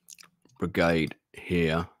brigade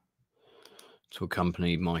here to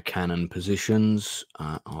accompany my cannon positions.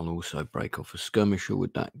 I'll also break off a skirmisher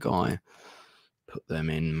with that guy. Put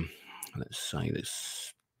them in, let's say,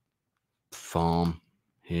 this farm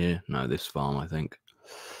here. No, this farm, I think.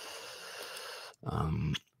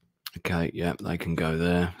 Okay, yep, they can go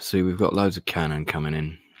there. See, we've got loads of cannon coming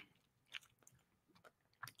in.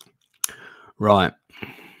 Right.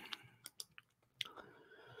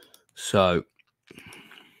 So,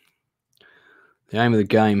 the aim of the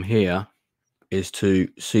game here is to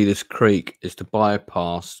see this creek, is to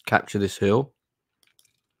bypass, capture this hill,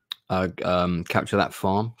 capture that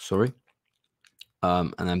farm, sorry,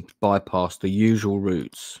 and then bypass the usual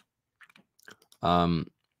routes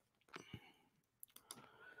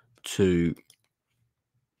to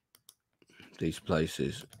these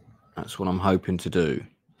places. That's what I'm hoping to do.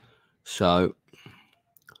 So,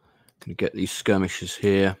 gonna get these skirmishers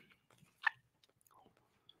here.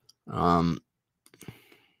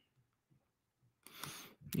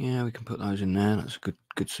 Yeah, we can put those in there. That's a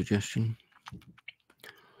good suggestion.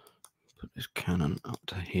 Put this cannon up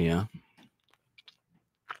to here.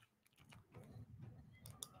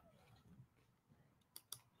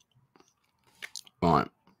 Right.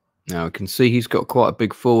 Now, I can see he's got quite a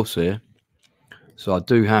big force here. So I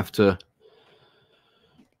do have to...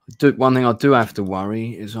 one thing I do have to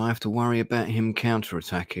worry is I have to worry about him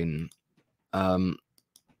counter-attacking.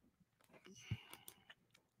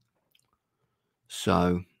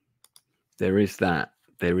 So there is that.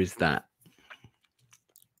 There is that.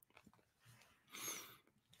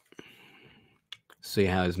 See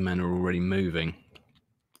how his men are already moving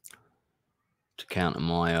to counter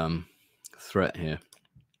my threat here.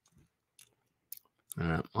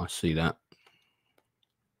 I see that.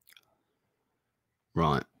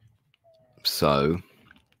 Right. So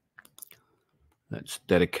let's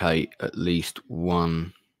dedicate at least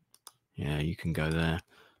one. Yeah, you can go there.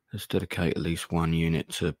 Let's dedicate at least one unit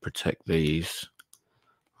to protect these.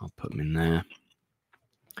 I'll put them in there.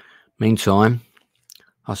 Meantime,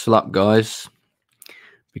 hustle up, guys,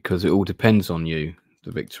 because it all depends on you,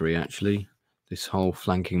 the victory, actually. This whole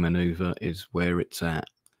flanking maneuver is where it's at.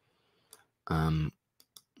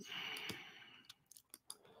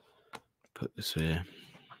 Put this here.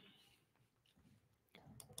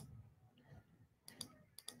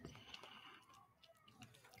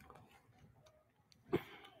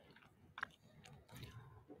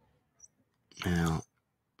 Now,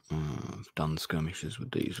 I've done skirmishes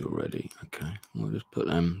with these already. Okay, we'll just put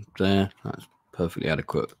them there. That's perfectly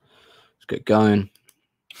adequate. Let's get going.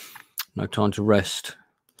 No time to rest.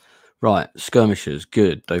 Right, skirmishers,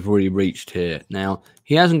 good. They've already reached here. Now,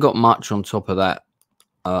 he hasn't got much on top of that,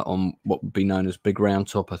 on what would be known as Big Round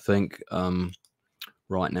Top, I think,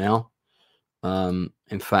 right now.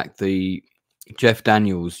 In fact, the Jeff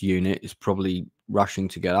Daniels unit is probably rushing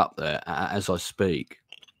to get up there as I speak.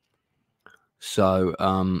 So,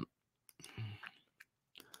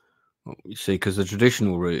 you see, because the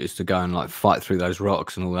traditional route is to go and like fight through those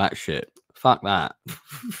rocks and all that shit. Fuck that.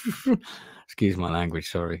 Excuse my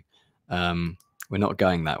language, sorry. We're not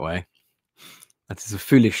going that way. That is a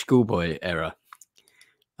foolish schoolboy error.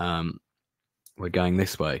 We're going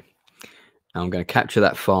this way. And I'm going to capture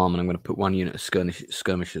that farm and I'm going to put one unit of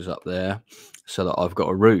skirmishers up there so that I've got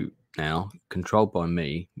a route now controlled by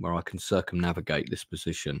me where I can circumnavigate this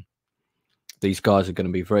position. These guys are going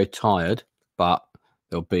to be very tired, but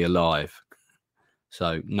they'll be alive.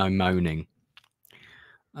 So no moaning.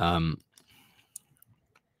 I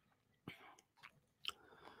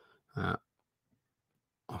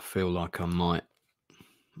feel like I might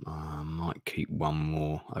keep one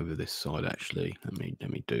more over this side. Actually, let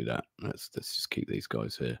me do that. Let's just keep these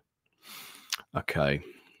guys here. Okay,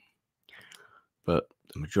 but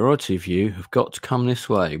the majority of you have got to come this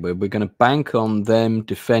way, where we're going to bank on them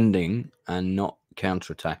defending and not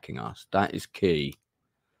counterattacking us. That is key.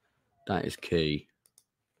 That is key.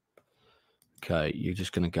 Okay, you're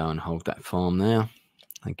just going to go and hold that farm there.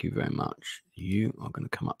 Thank you very much. You are going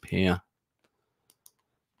to come up here.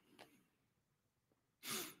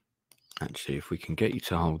 Actually, if we can get you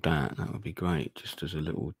to hold that, that would be great. Just as a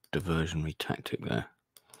little diversionary tactic there.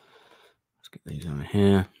 Let's get these over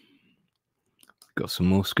here. Got some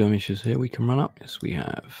more skirmishers here we can run up. Yes, we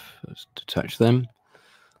have. Let's detach them.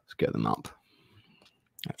 Let's get them up.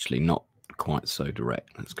 Actually, not quite so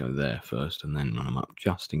direct. Let's go there first and then run them up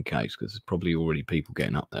just in case, because there's probably already people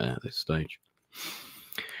getting up there at this stage.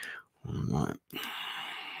 All right.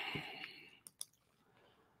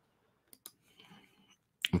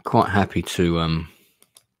 I'm quite happy to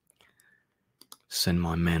send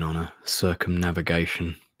my men on a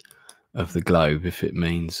circumnavigation of the globe if it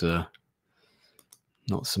means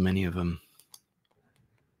not so many of them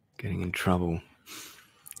getting in trouble.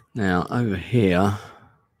 Now, over here,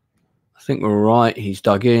 I think we're right. He's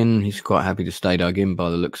dug in. He's quite happy to stay dug in by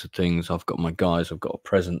the looks of things. I've got my guys. I've got a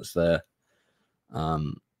presence there.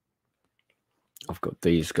 I've got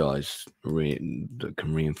these guys that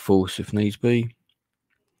can reinforce if needs be.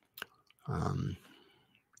 I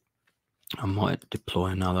might deploy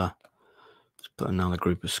another. Let's put another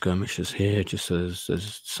group of skirmishers here, just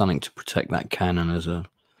as something to protect that cannon as a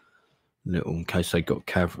little, in case they got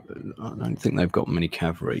cavalry. I don't think they've got many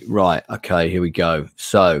cavalry. Right, okay, here we go.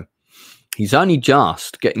 So he's only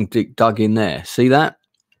just getting dug in there. See that?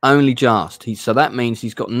 Only just. So that means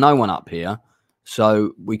he's got no one up here.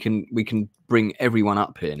 So we can bring everyone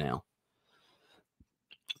up here now.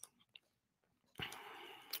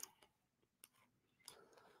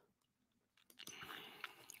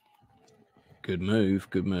 Good move,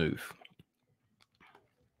 good move.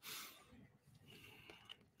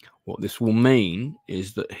 What this will mean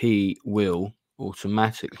is that he will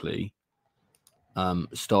automatically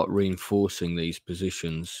start reinforcing these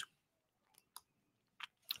positions.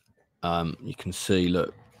 You can see,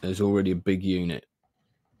 look, there's already a big unit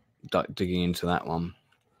digging into that one.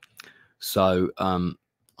 So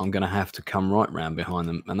I'm going to have to come right round behind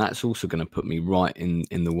them. And that's also going to put me right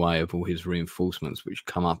in the way of all his reinforcements, which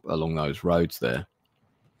come up along those roads there.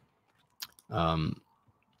 But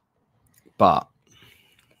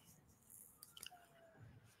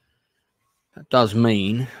that does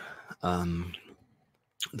mean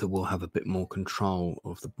that we'll have a bit more control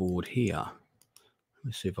of the board here.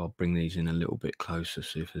 Let's see if I'll bring these in a little bit closer,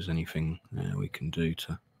 see if there's anything we can do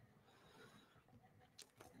to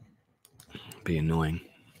be annoying.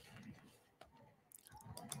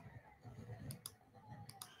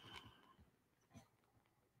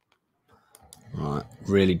 Right,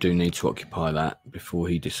 really do need to occupy that before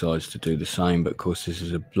he decides to do the same. But of course, this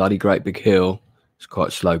is a bloody great big hill. It's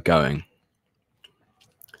quite slow going.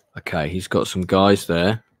 Okay, he's got some guys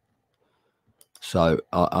there. So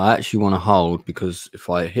I actually want to hold, because if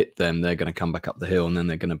I hit them, they're going to come back up the hill and then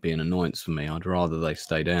they're going to be an annoyance for me. I'd rather they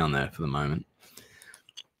stay down there for the moment.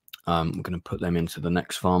 I'm going to put them into the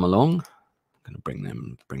next farm along. I'm going to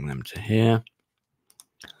bring them to here.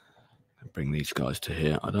 Bring these guys to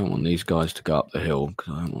here. I don't want these guys to go up the hill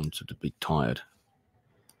because I don't want them to be tired.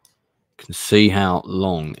 You can see how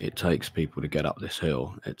long it takes people to get up this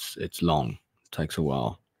hill. It's long. It takes a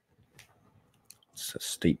while. It's a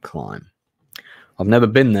steep climb. I've never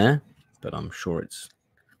been there, but I'm sure it's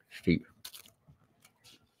steep.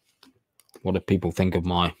 What do people think of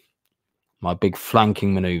my big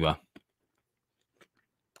flanking maneuver?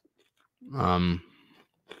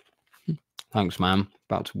 Thanks, man.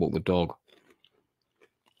 About to walk the dog.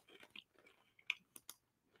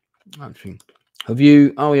 Actually, have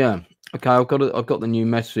you? Oh yeah. Okay, I've got the new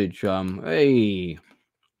message. Hey.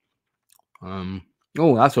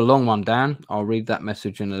 Oh, that's a long one, Dan. I'll read that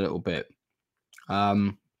message in a little bit.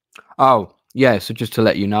 Oh yeah. So just to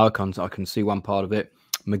let you know, I can see one part of it.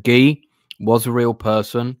 McGee was a real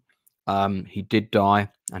person. He did die,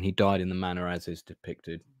 and he died in the manner as is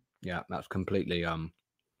depicted. Yeah, that's completely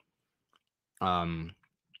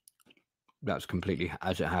that's completely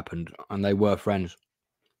as it happened, and they were friends.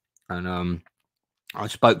 And I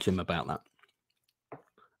spoke to him about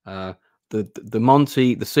that.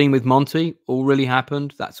 The scene with Monty all really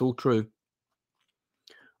happened. That's all true.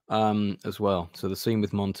 As well. So the scene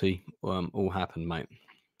with Monty all happened, mate.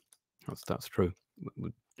 That's true.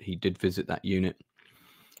 He did visit that unit.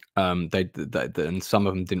 And some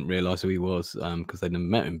of them didn't realize who he was because they'd never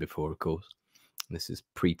met him before, of course. This is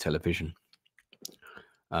pre-television.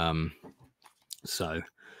 So,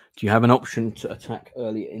 do you have an option to attack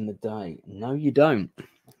early in the day? No, you don't.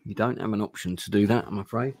 You don't have an option to do that, I'm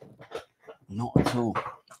afraid. Not at all.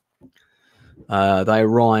 They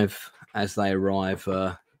arrive as they arrive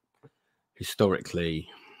historically.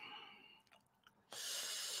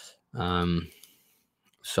 So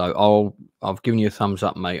I've given you a thumbs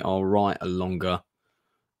up, mate. I'll write a longer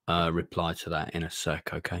reply to that in a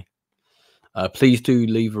sec. Okay. Please do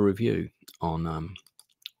leave a review on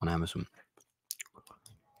Amazon.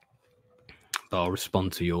 But I'll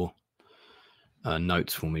respond to your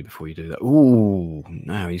notes for me before you do that. Ooh,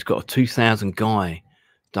 now he's got a 2,000 guy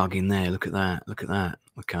dug in there. Look at that. Look at that.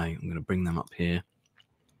 Okay, I'm going to bring them up here.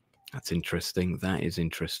 That's interesting. That is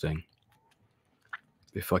interesting.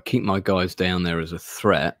 If I keep my guys down there as a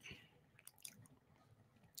threat,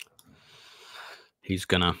 he's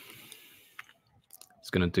gonna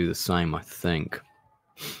do the same, I think.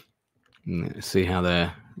 See how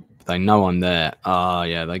they know I'm there. Ah,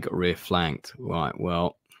 yeah, they got rear flanked. Right,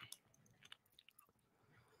 well.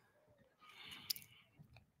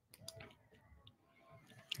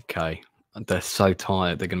 Okay, they're so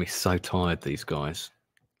tired. They're going to be so tired, these guys.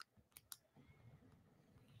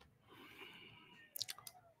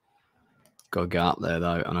 Got to get up there,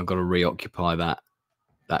 though, and I've got to reoccupy that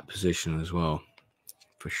position as well,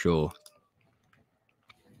 for sure.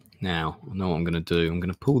 Now, I know what I'm going to do. I'm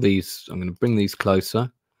going to pull these. I'm going to bring these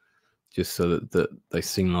closer, just so that they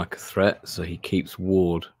seem like a threat. So he keeps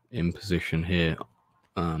Ward in position here,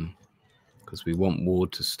 because we want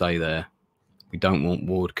Ward to stay there. We don't want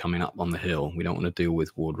Ward coming up on the hill. We don't want to deal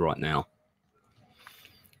with Ward right now.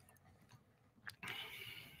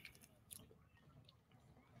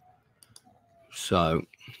 So I'm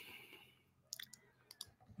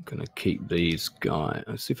going to keep these guys.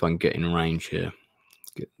 Let's see if I can get in range here.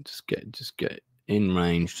 Just get in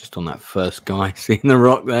range just on that first guy. Seeing the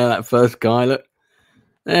rock there, that first guy. Look,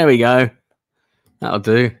 there we go. That'll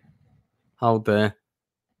do. Hold there.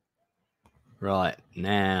 Right,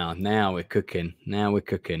 now we're cooking. Now we're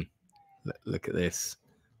cooking. Look at this.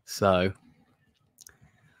 So,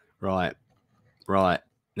 right.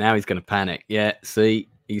 Now he's going to panic. Yeah, see,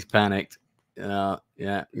 he's panicked.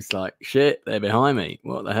 Yeah, he's like, shit, they're behind me.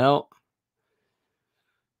 What the hell?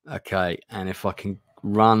 Okay, and if I can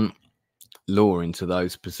run Law into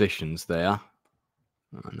those positions there.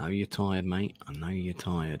 I know you're tired, mate. I know you're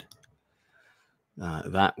tired.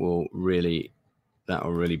 That will really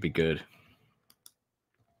be good.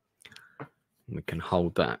 We can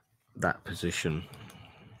hold that position.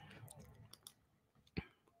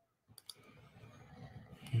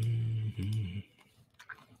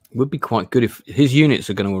 Would be quite good if his units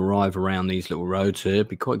are going to arrive around these little roads here. It'd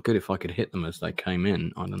be quite good if I could hit them as they came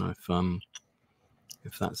in. I don't know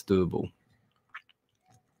if that's doable.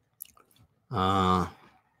 Oh,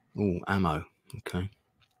 ammo. Okay.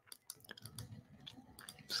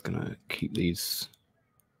 Just gonna keep these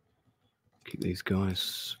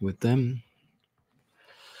guys with them.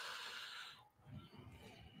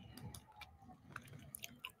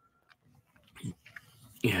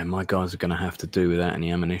 Yeah, my guys are going to have to do without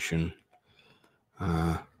any ammunition,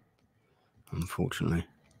 unfortunately.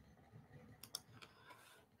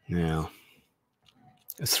 Now,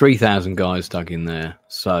 there's 3,000 guys dug in there,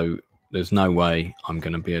 so there's no way I'm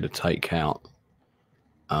going to be able to take out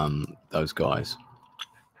those guys.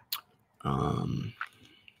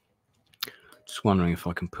 Just wondering if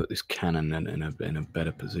I can put this cannon in a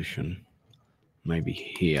better position. Maybe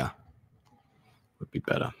here would be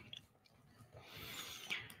better.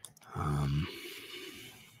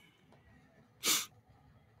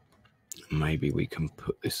 Maybe we can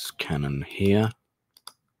put this cannon here.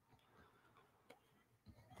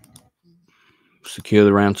 Secure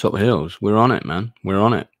the round top hills. We're on it, man. We're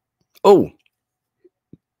on it. Oh,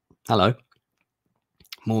 hello.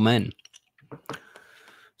 More men.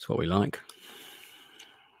 That's what we like.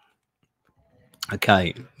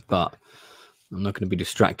 Okay, but I'm not going to be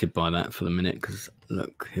distracted by that for the minute because,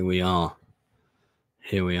 look, here we are.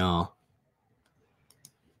 Here we are.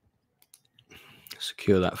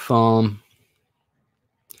 Secure that farm.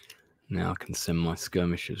 Now I can send my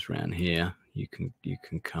skirmishers around here. You can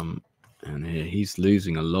come down here. He's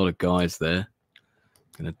losing a lot of guys there.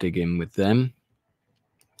 Gonna dig in with them.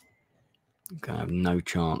 Gonna have no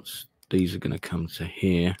chance. These are gonna come to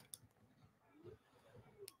here.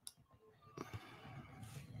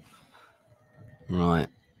 Right.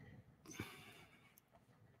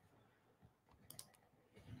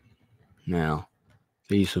 Now,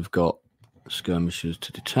 these have got skirmishers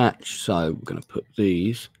to detach, so we're going to put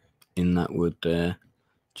these in that wood there,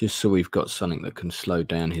 just so we've got something that can slow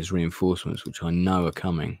down his reinforcements, which I know are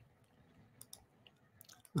coming.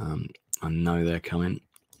 I know they're coming.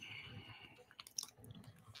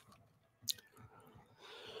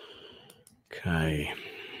 Okay.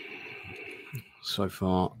 So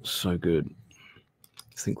far, so good.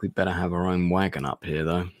 I think we better have our own wagon up here,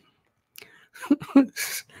 though.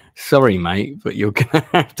 sorry, mate, but you're going to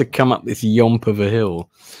have to come up this yomp of a hill.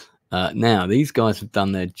 Now, these guys have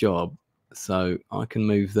done their job, so I can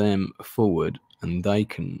move them forward, and they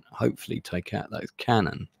can hopefully take out those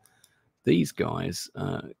cannon. These guys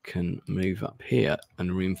can move up here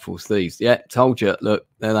and reinforce these. Yeah, told you. Look,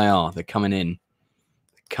 there they are. They're coming in.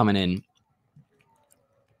 They're coming in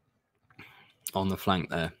on the flank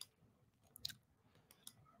there.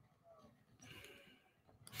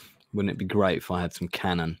 Wouldn't it be great if I had some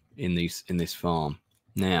cannon in this farm?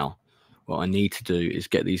 Now, what I need to do is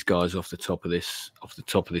get these guys off the top of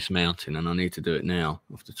this mountain, and I need to do it now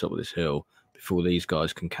off the top of this hill before these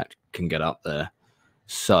guys can get up there.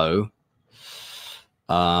 So,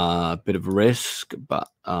 a bit of a risk, but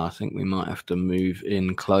I think we might have to move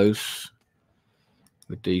in close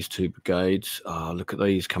with these two brigades. Look at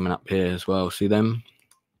these coming up here as well. See them?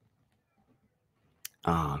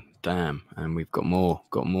 Damn, and we've got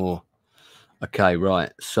more. Okay,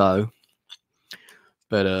 right, so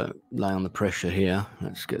better lay on the pressure here.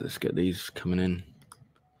 Let's get these coming in.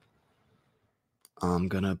 I'm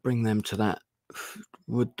gonna bring them to that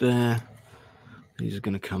wood there. These are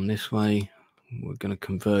gonna come this way. We're gonna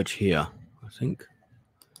converge here, I think.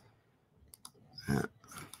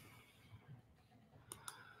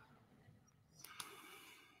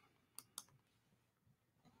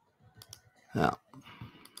 Yeah.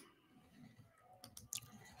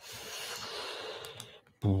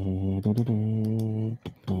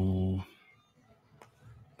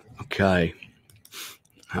 Okay,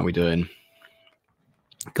 how we doing?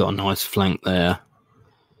 Got a nice flank there.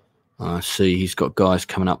 I see he's got guys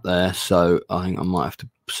coming up there, so I think I might have to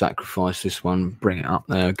sacrifice this one, bring it up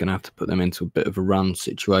there. Gonna have to put them into a bit of a run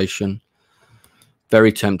situation.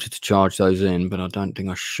 Very tempted to charge those in, but I don't think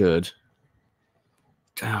I should.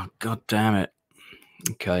 Oh, God damn it.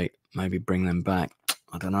 Okay, maybe bring them back.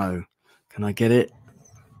 I don't know. Can I get it?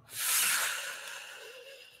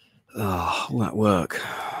 Oh, all that work.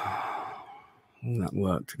 All that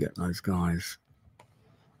work to get those guys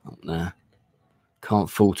up there. Can't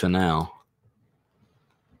falter now.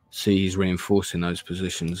 See, he's reinforcing those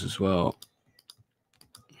positions as well.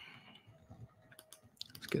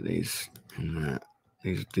 Let's get these in there.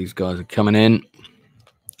 These guys are coming in.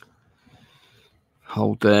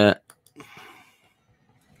 Hold there.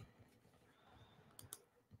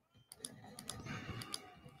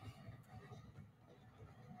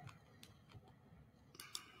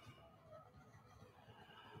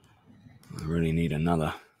 I really need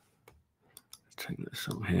another. Take this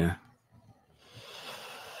up here.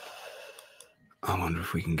 I wonder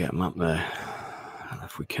if we can get them up there.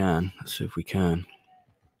 If we can, let's see if we can.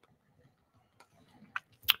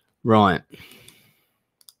 Right.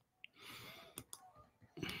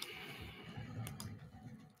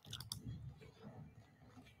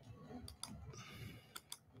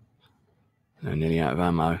 They're nearly out of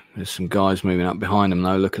ammo. There's some guys moving up behind them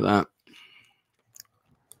though. Look at that.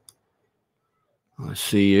 I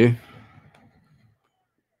see you.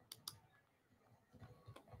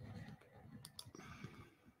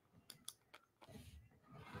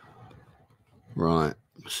 Right.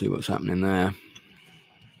 Let's see what's happening there.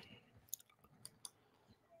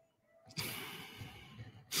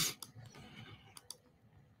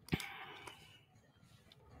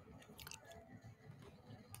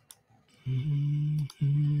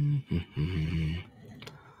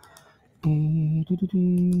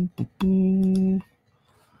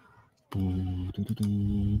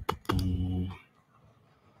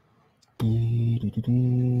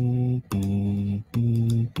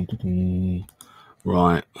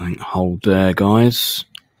 Right, I think hold there, guys.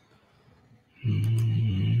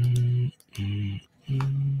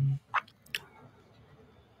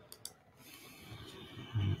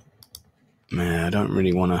 Man, I don't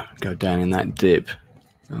really want to go down in that dip.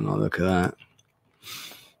 Don't like, look at that.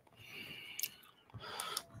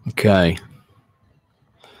 Okay.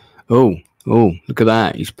 Oh, look at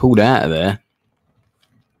that. He's pulled out of there.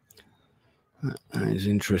 That is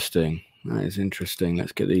interesting. That is interesting.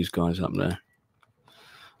 Let's get these guys up there.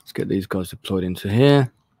 Let's get these guys deployed into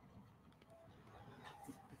here.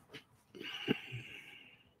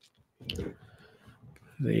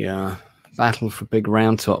 The battle for Big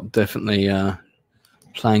Round Top definitely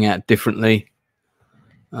playing out differently.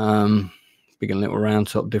 Big and Little Round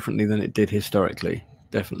Top differently than it did historically.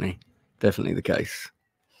 Definitely the case.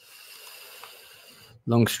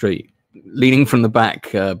 Longstreet, leading from the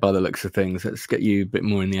back by the looks of things. Let's get you a bit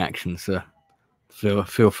more in the action, sir. Feel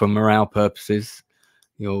for morale purposes,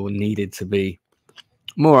 you're needed to be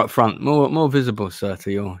more up front, more visible, sir,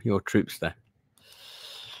 to your troops there.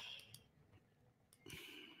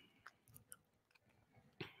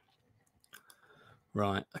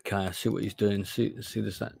 Right, okay, I see what he's doing. See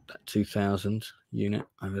there's that 2000 unit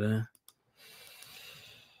over there.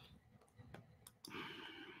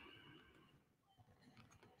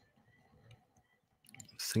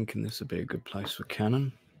 Thinking this would be a good place for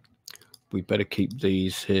cannon. We better keep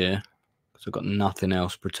these here because I've got nothing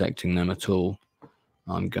else protecting them at all.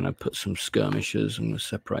 I'm going to put some skirmishers. I'm going to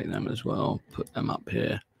separate them as well. Put them up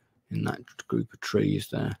here in that group of trees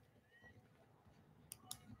there.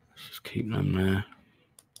 Let's just keep them there.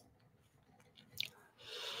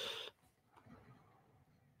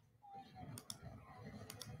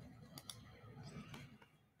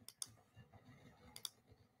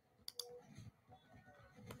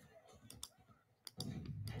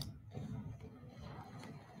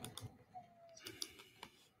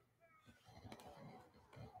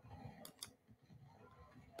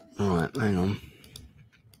 All right, hang on.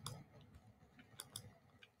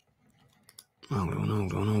 Hold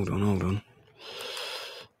on.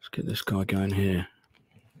 Let's get this guy going here.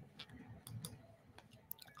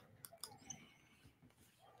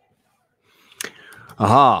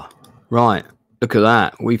 Aha! Right, look at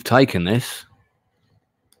that. We've taken this.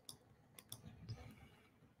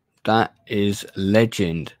 That is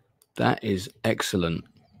legend. That is excellent.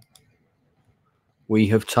 We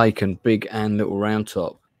have taken Big and Little Round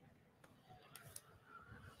Top.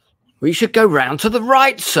 We should go round to the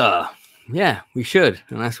right, sir. Yeah, we should.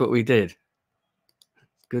 And that's what we did.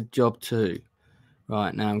 Good job too.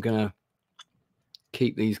 Right, now I'm going to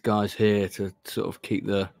keep these guys here to sort of keep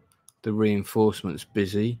the reinforcements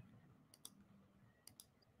busy.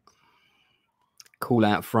 Call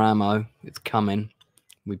out for ammo. It's coming.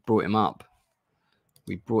 We brought him up.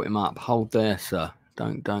 We brought him up. Hold there, sir.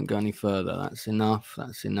 Don't go any further. That's enough.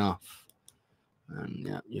 That's enough. And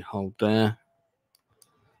yeah, you hold there.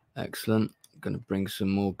 Excellent. I'm going to bring some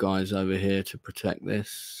more guys over here to protect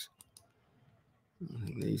this. I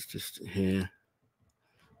think these just here.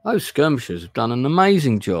 Those skirmishers have done an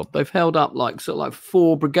amazing job. They've held up like sort of like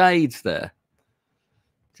 4 brigades there.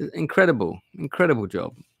 Just incredible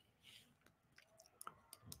job.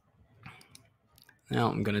 Now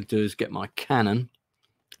what I'm going to do is get my cannon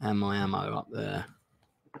and my ammo up there.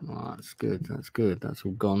 Oh, that's good. That's good. That's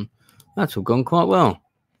all gone. That's all gone quite well.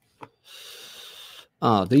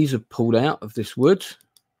 These have pulled out of this wood.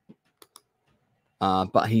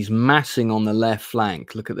 But he's massing on the left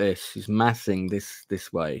flank. Look at this. He's massing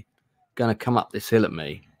this way. Going to come up this hill at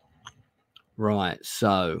me. Right,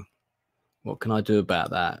 so what can I do about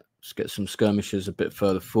that? Let's get some skirmishers a bit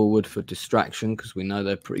further forward for distraction because we know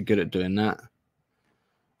they're pretty good at doing that.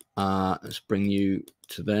 Let's bring you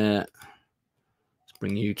to there. Let's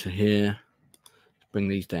bring you to here. Let's bring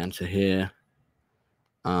these down to here.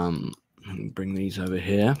 And bring these over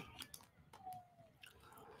here.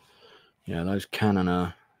 Yeah, those cannon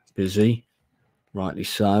are busy. Rightly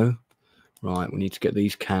so. Right, we need to get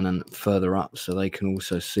these cannon further up so they can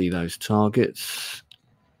also see those targets.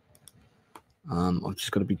 I've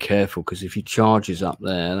just got to be careful because if he charges up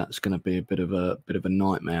there, that's going to be a bit of a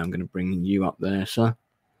nightmare. I'm going to bring you up there, sir.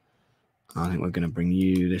 I think we're going to bring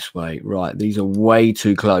you this way. Right, these are way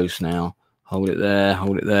too close now. Hold it there.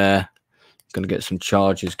 Hold it there. Going to get some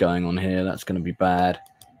charges going on here. That's going to be bad.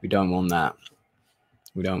 We don't want that.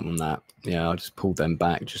 We don't want that. Yeah, I just pulled them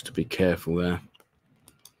back just to be careful there.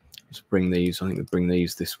 Let's bring these. I think we bring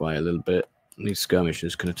these this way a little bit. These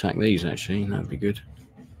skirmishers can attack these, actually. That would be good.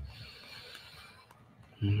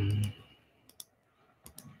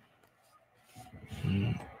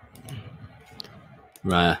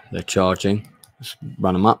 Right, they're charging. Let's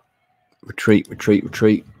run them up. Retreat, retreat,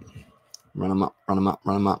 retreat. Run them up, run them up,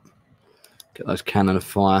 run them up. Get those cannon of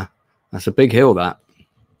fire. That's a big hill, that.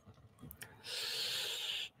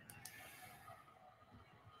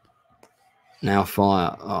 Now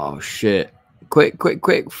fire. Oh, shit. Quick, quick,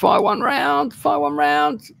 quick. Fire one round. Fire one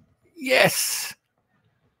round. Yes.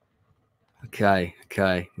 Okay,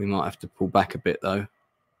 okay. We might have to pull back a bit, though.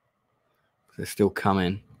 They're still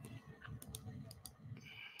coming.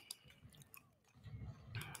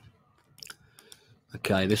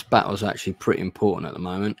 Okay, this battle's actually pretty important at the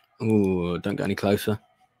moment. Ooh, don't go any closer.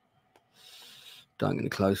 Don't get any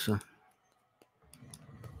closer.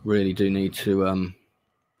 Really do need to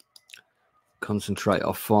concentrate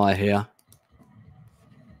off fire here.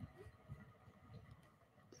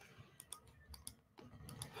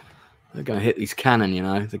 They're going to hit these cannon, you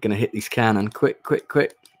know. They're going to hit these cannon. Quick, quick,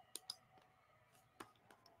 quick.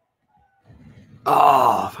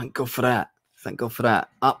 Oh, thank God for that. Thank God for that.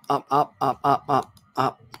 Up, up, up, up, up, up,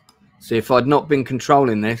 up. See, if I'd not been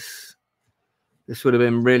controlling this, this would have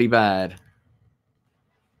been really bad.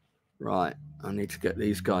 Right. I need to get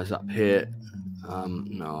these guys up here.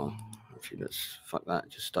 No, Actually, let's fuck that.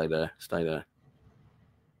 Just stay there. Stay there.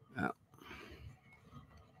 Yeah.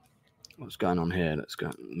 What's going on here? Let's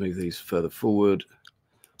go move these further forward.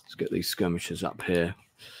 Let's get these skirmishers up here.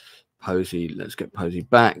 Posey, let's get Posey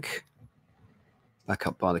back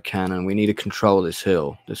up by the cannon. We need to control this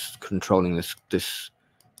hill. Controlling this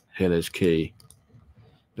hill is key.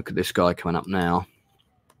 Look at this guy coming up now.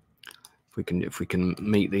 If we can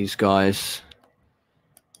meet these guys,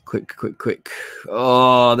 quick.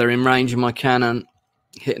 Oh, they're in range of my cannon,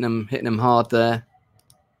 hitting them hard there.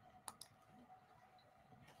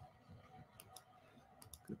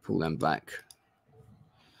 Pull them back.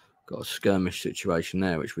 Got a skirmish situation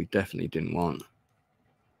there, which we definitely didn't want.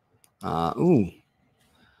 Ooh.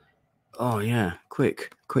 Oh yeah,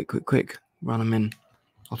 quick. Run them in.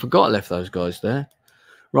 I forgot I left those guys there.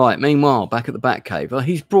 Right, meanwhile, back at the back cave. Oh,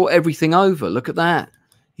 he's brought everything over. Look at that.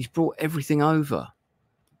 He's brought everything over.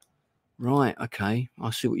 Right, okay.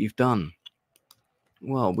 I see what you've done.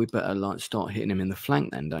 Well, we better start hitting him in the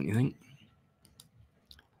flank then, don't you think?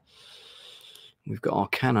 We've got our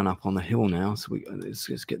cannon up on the hill now, so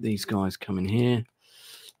let's get these guys coming here.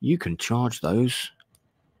 You can charge those.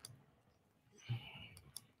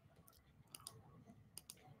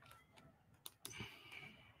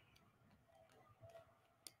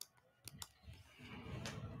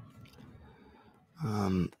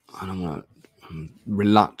 I'm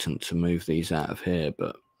reluctant to move these out of here,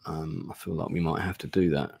 but I feel like we might have to do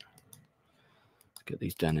that. Let's get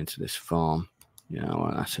these down into this farm. Yeah,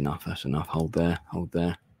 well, that's enough. That's enough. Hold there.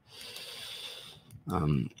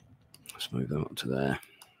 Let's move them up to there.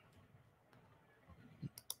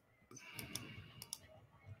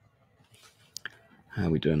 How are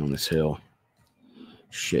we doing on this hill?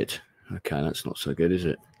 Shit. Okay, that's not so good, is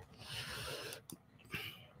it?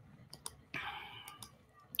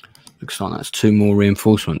 Looks like that's 2 more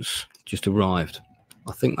reinforcements just arrived.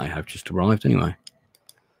 I think they have just arrived anyway.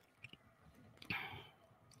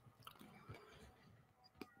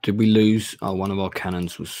 Did we lose? Oh, one of our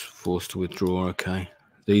cannons was forced to withdraw. Okay.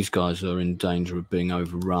 These guys are in danger of being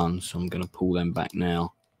overrun, so I'm going to pull them back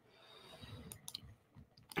now.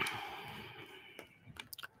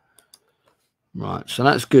 Right, so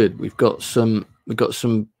that's good. If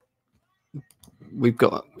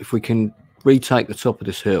we can retake the top of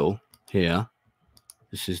this hill here,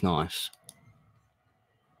 this is nice.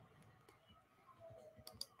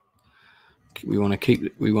 We want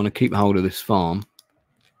to keep hold of this farm.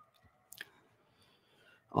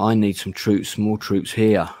 I need some troops, more troops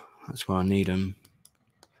here. That's where I need them.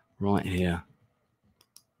 Right here.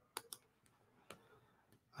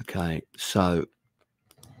 Okay, so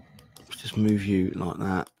let's just move you like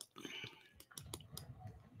that.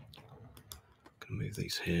 Gonna move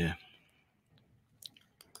these here.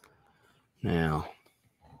 Now,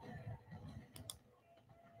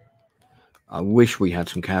 I wish we had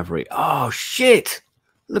some cavalry. Oh shit!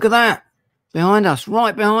 Look at that! Behind us,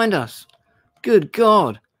 right behind us. Good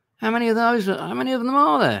God! How many of those? How many of them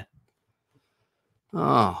are there?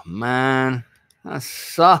 Oh man, that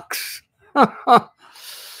sucks.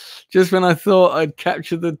 Just when I thought I'd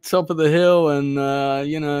captured the top of the hill and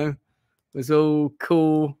you know, it was all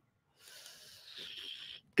cool,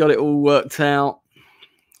 got it all worked out.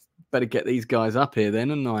 Better get these guys up here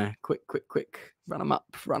then, and I quick, run them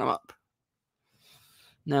up.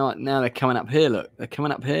 Now they're coming up here. Look, they're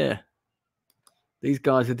coming up here. These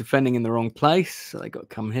guys are defending in the wrong place, so they got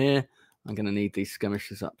to come here. I'm going to need these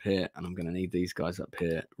skirmishers up here, and I'm going to need these guys up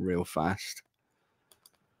here real fast.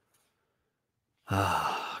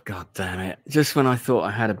 Ah, oh, God damn it. Just when I thought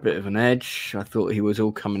I had a bit of an edge, I thought he was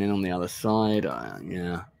all coming in on the other side.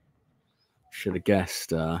 Yeah, should have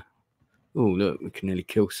guessed. Oh, look, we can nearly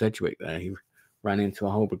kill Sedgwick there. He ran into a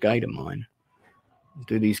whole brigade of mine.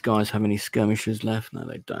 Do these guys have any skirmishers left? No,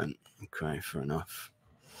 they don't. Okay, fair enough.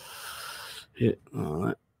 All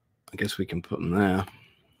right. I guess we can put them there.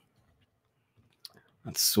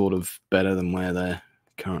 That's sort of better than where they're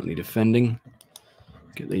currently defending.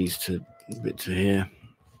 Get these to a bit to here.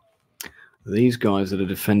 These guys that are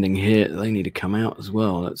defending here, they need to come out as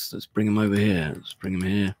well. Let's bring them over here. Let's bring them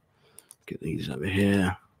here. Get these over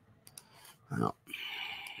here. Out.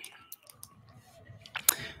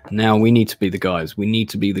 Now we need to be the guys. We need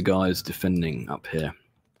to be the guys defending up here.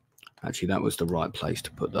 Actually, that was the right place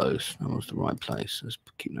to put those. That was the right place. Let's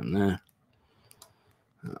keep them there.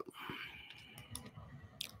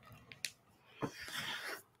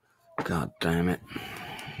 God damn it.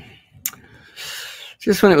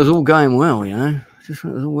 Just when it was all going well, you know? Just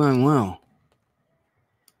when it was all going well.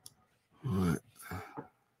 All right.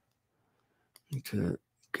 Need to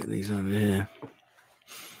get these over here.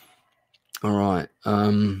 All right.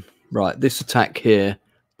 Right, this attack here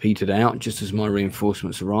petered out just as my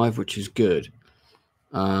reinforcements arrive, which is good.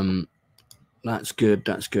 That's good.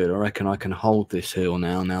 That's good. I reckon I can hold this hill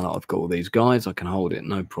now. Now that I've got all these guys, I can hold it,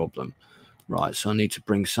 no problem. Right, so I need to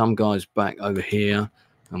bring some guys back over here,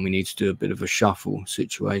 and we need to do a bit of a shuffle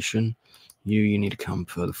situation. You need to come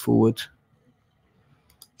further forward,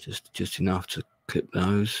 just enough to clip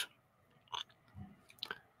those.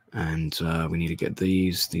 And we need to get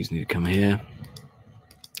these. These need to come here.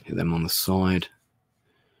 Hit them on the side.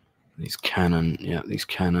 These cannon, yeah, these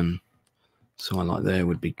cannon. Side like there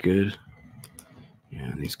would be good.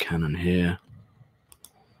 Yeah, these cannon here.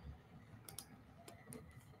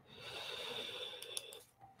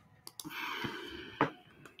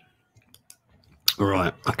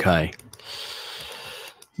 Right, okay.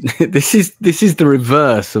 This is the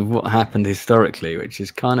reverse of what happened historically, which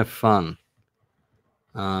is kind of fun.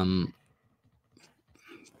 But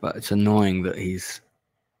it's annoying that he's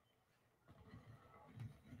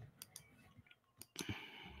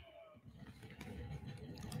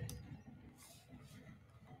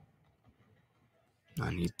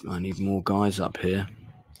I need more guys up here.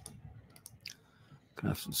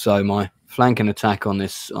 So my flanking attack on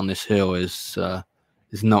this hill is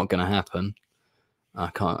not going to happen.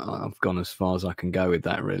 I've gone as far as I can go with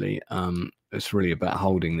that, really. It's really about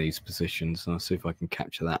holding these positions, and I'll see if I can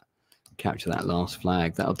capture that last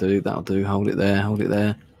flag. That'll do. Hold it there, hold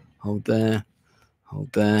there, hold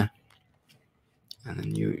there, and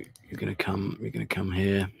then you're gonna come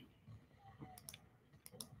here.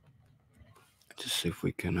 Just see if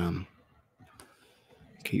we can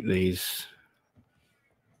keep these.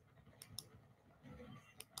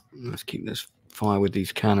 Let's keep this fire with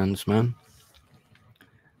these cannons, man.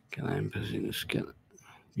 Get that in position. Let's get.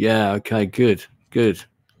 Yeah. Okay. Good. Good.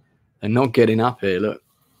 They're not getting up here. Look,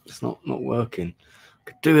 it's not working.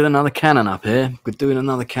 Could do with another cannon up here. Could do with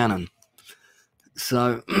another cannon.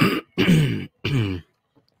 So, let's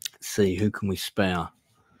see, who can we spare?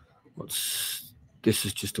 This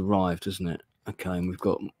has just arrived, isn't it? Okay, and we've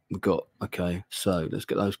got. Okay, so let's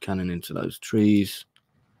get those cannon into those trees.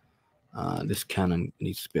 This cannon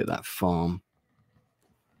needs to be at that farm.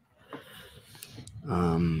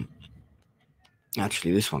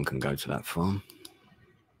 Actually, this one can go to that farm.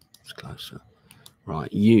 It's closer.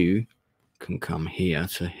 Right, you can come here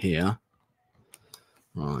to here.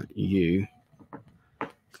 Right, you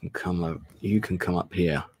can come up. You can come up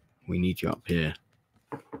here. We need you up here.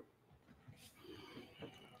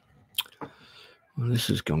 Well, this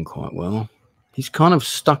has gone quite well. He's kind of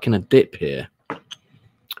stuck in a dip here.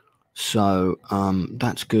 So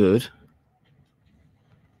that's good.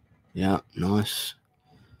 Yeah, nice.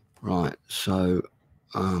 Right, so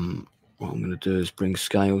what I'm going to do is bring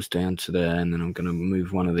scales down to there, and then I'm going to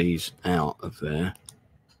move one of these out of there.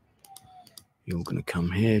 You're going to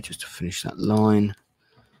come here just to finish that line.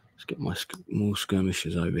 Let's get my more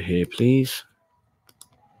skirmishers over here, please.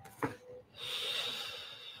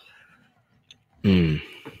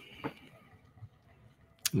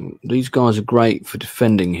 These guys are great for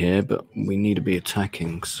defending here, but we need to be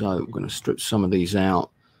attacking. So we're going to strip some of these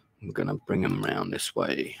out. We're going to bring them around this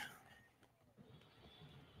way.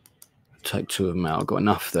 Take two of them out. I've got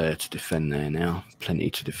enough there to defend there now.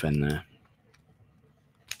 Plenty to defend there.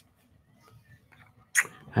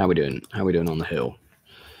 How are we doing? How are we doing on the hill?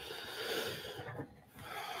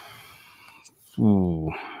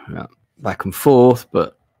 Ooh, yeah. Back and forth,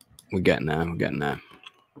 but we're getting there. We're getting there.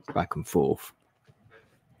 Back and forth.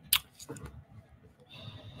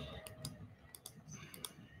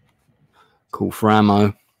 Call for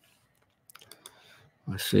ammo.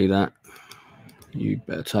 I see that. You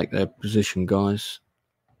better take their position, guys.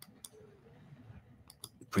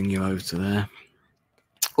 Bring you over to there.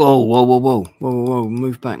 Whoa, whoa, whoa, whoa, whoa, whoa.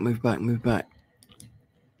 Move back, move back, move back.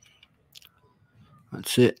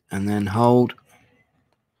 That's it. And then hold.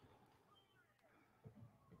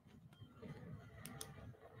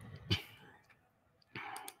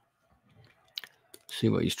 See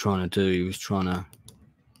what he's trying to do. He was trying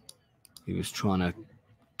to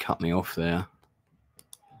cut me off there.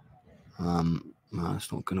 No,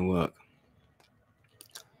 it's not going to work.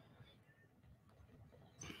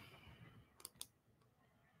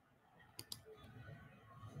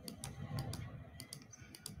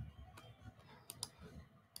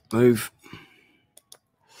 Move.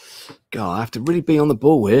 God, I have to really be on the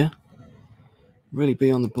ball here. Really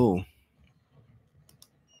be on the ball.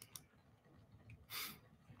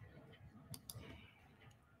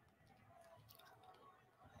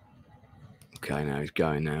 Okay, now he's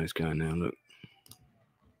going now. He's going now. Look.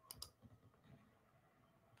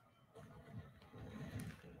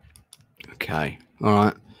 Okay. All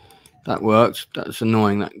right. That worked. That's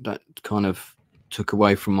annoying. That kind of took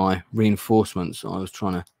away from my reinforcements. I was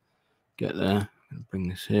trying to get there. Bring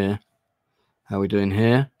this here. How are we doing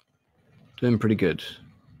here? Doing pretty good.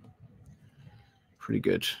 Pretty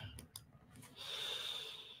good.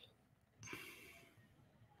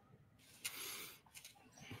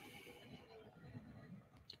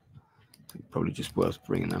 Probably just worth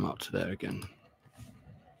bringing them up to there again.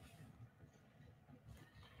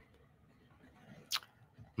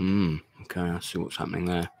 Okay, I see what's happening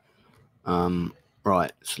there.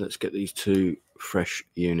 Right, so let's get these 2 fresh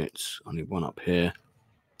units. I need one up here.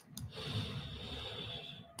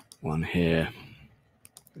 One here.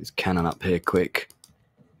 This cannon up here quick.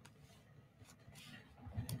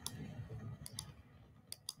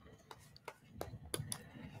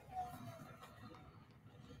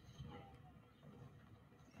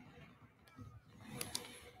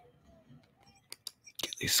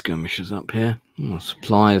 Get these skirmishers up here.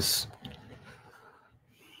 Supplies.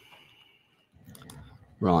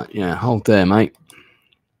 Right, yeah, hold there, mate.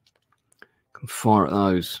 Can fire at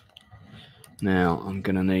those. Now, I'm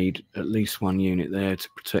going to need at least 1 unit there to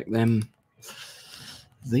protect them.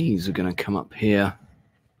 These are going to come up here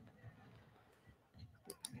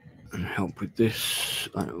and help with this.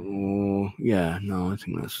 Yeah, no, I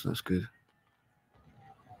think that's good.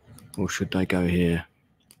 Or should they go here?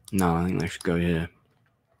 No, I think they should go here.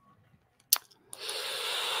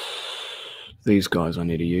 These guys I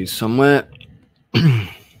need to use somewhere.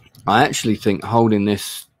 I actually think holding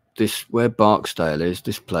this where Barksdale is,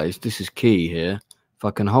 this place, this is key here. If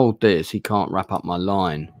I can hold this, he can't wrap up my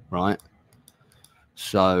line, right?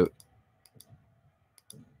 So,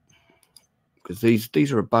 because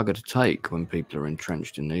these are a bugger to take when people are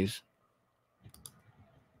entrenched in these.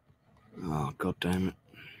 Oh, god damn it.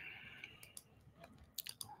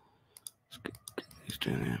 Let's get these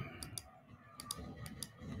down here.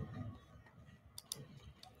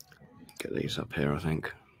 Get these up here, I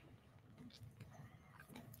think.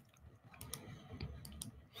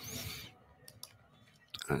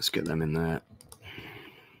 Let's get them in there.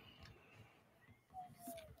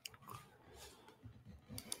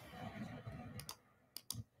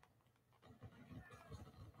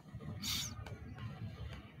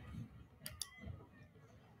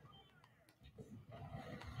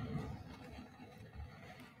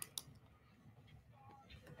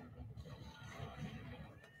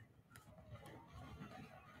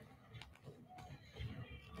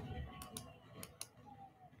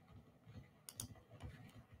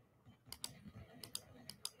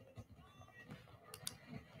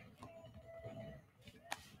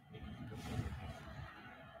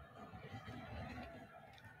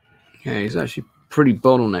 Yeah, he's actually pretty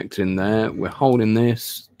bottlenecked in there. We're holding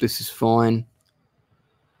this. This is fine.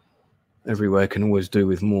 Everywhere can always do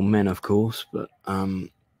with more men, of course, but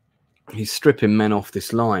he's stripping men off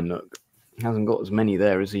this line. Look, he hasn't got as many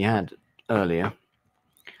there as he had earlier,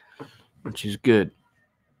 which is good.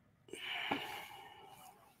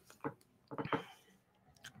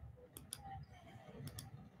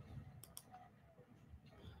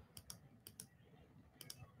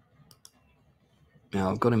 Now,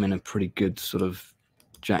 I've got him in a pretty good sort of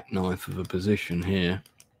jackknife of a position here.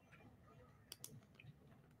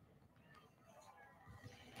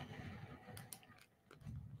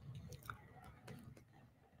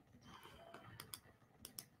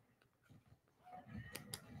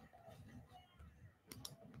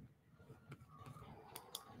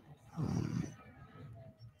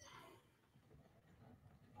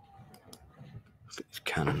 Get his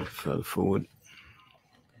cannon further forward.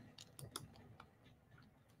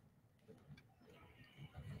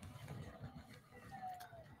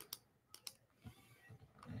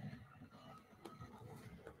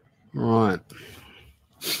 Right,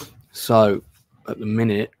 so at the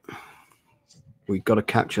minute we've got to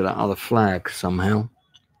capture that other flag somehow.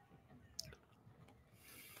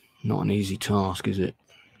 Not an easy task, is it?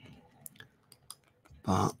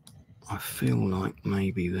 But I feel like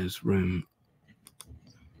maybe there's room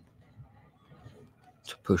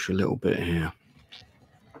to push a little bit here.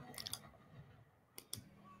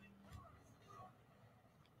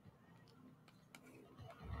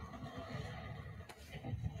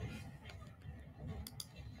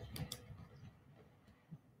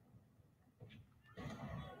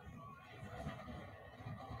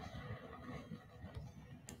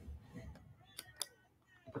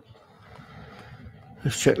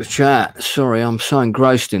 Let's check the chat. Sorry, I'm so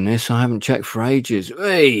engrossed in this. I haven't checked for ages.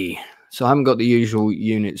 Hey! So I haven't got the usual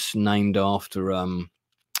units named after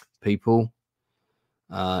people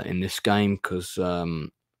in this game because good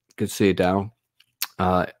to see you, Daryl.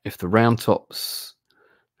 If the round tops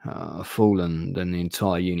fallen, then the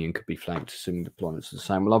entire Union could be flanked, assuming deployments are the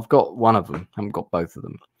same. Well, I've got one of them. I haven't got both of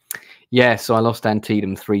them. Yes, I lost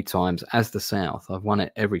Antietam 3 times as the South. I've won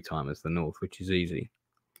it every time as the North, which is easy.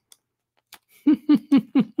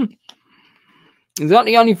 Is that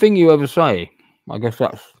the only thing you ever say? I guess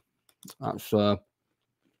that's up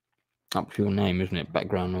to your name, isn't it?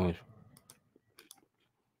 Background noise.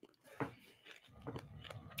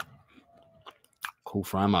 Call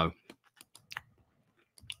for ammo.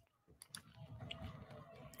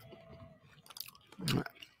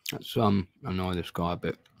 Let's annoy this guy a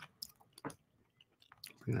bit.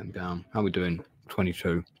 Bring them down. How are we doing?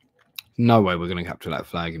 22. No way we're going to capture that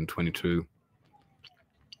flag in 22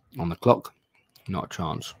 on the clock. Not a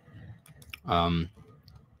chance.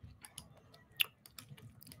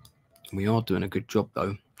 We are doing a good job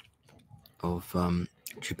though of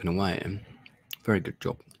chipping away at him. Very good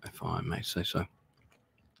job, if I may say so.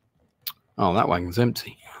 Oh, that wagon's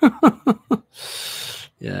empty.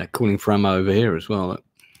 Yeah, calling for ammo over here as well. Look.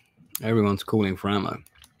 Everyone's calling for ammo.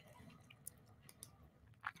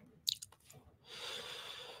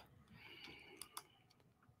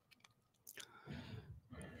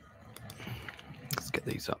 Let's get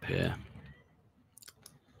these up here.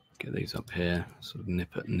 Get these up here. Sort of nip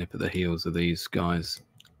at the heels of these guys.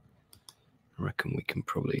 I reckon we can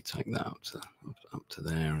probably take that up to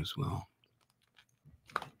there as well.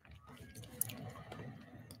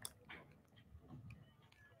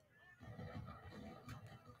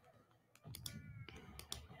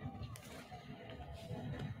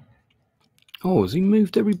 Oh, has he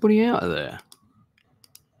moved everybody out of there?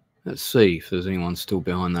 Let's see if there's anyone still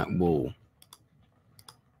behind that wall.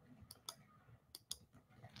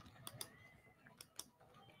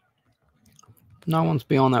 No one's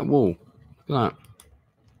behind that wall. Look at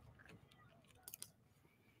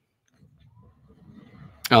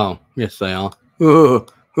that. Oh, yes they are.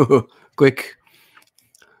 Quick.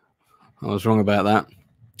 I was wrong about that.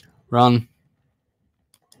 Run.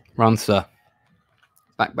 Run, sir.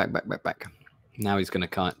 Back. Now he's going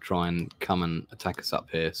to try and come and attack us up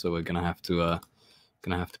here, so we're going to have to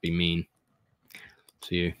be mean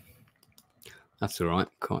to you. That's all right.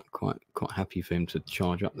 Quite happy for him to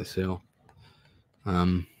charge up this hill.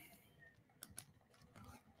 Oh,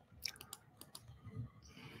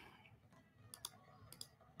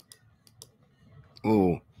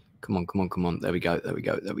 come on. There we go.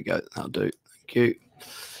 That'll do. Thank you.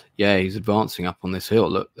 Yeah, he's advancing up on this hill.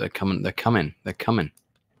 Look, they're coming.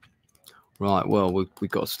 Right, well, we've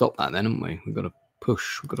got to stop that then, haven't we? We've got to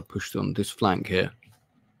push. We've got to push on this flank here.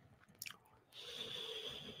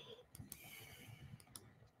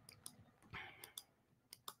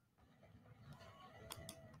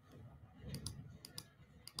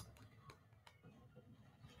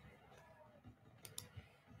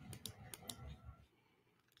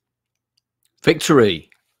 Victory!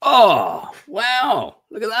 Oh, wow!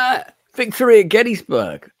 Look at that! Victory at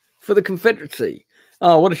Gettysburg for the Confederacy.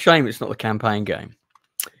 Oh, what a shame it's not the campaign game.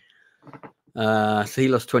 So he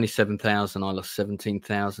lost 27,000, I lost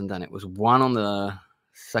 17,000, and it was won on the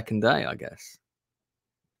second day, I guess.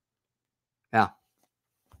 Yeah.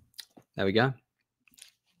 There we go.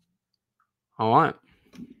 All right.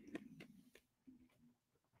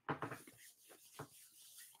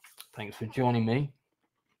 Thanks for joining me.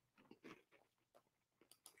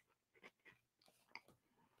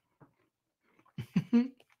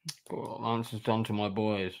 What Lance has done to my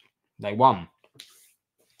boys. They won.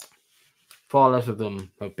 Far less of them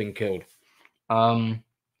have been killed. Right,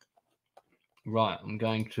 I'm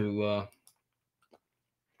going to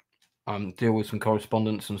deal with some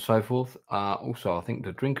correspondence and so forth. Also, I think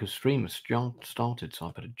the Drinkers stream has started, so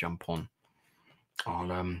I better jump on.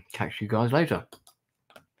 I'll catch you guys later.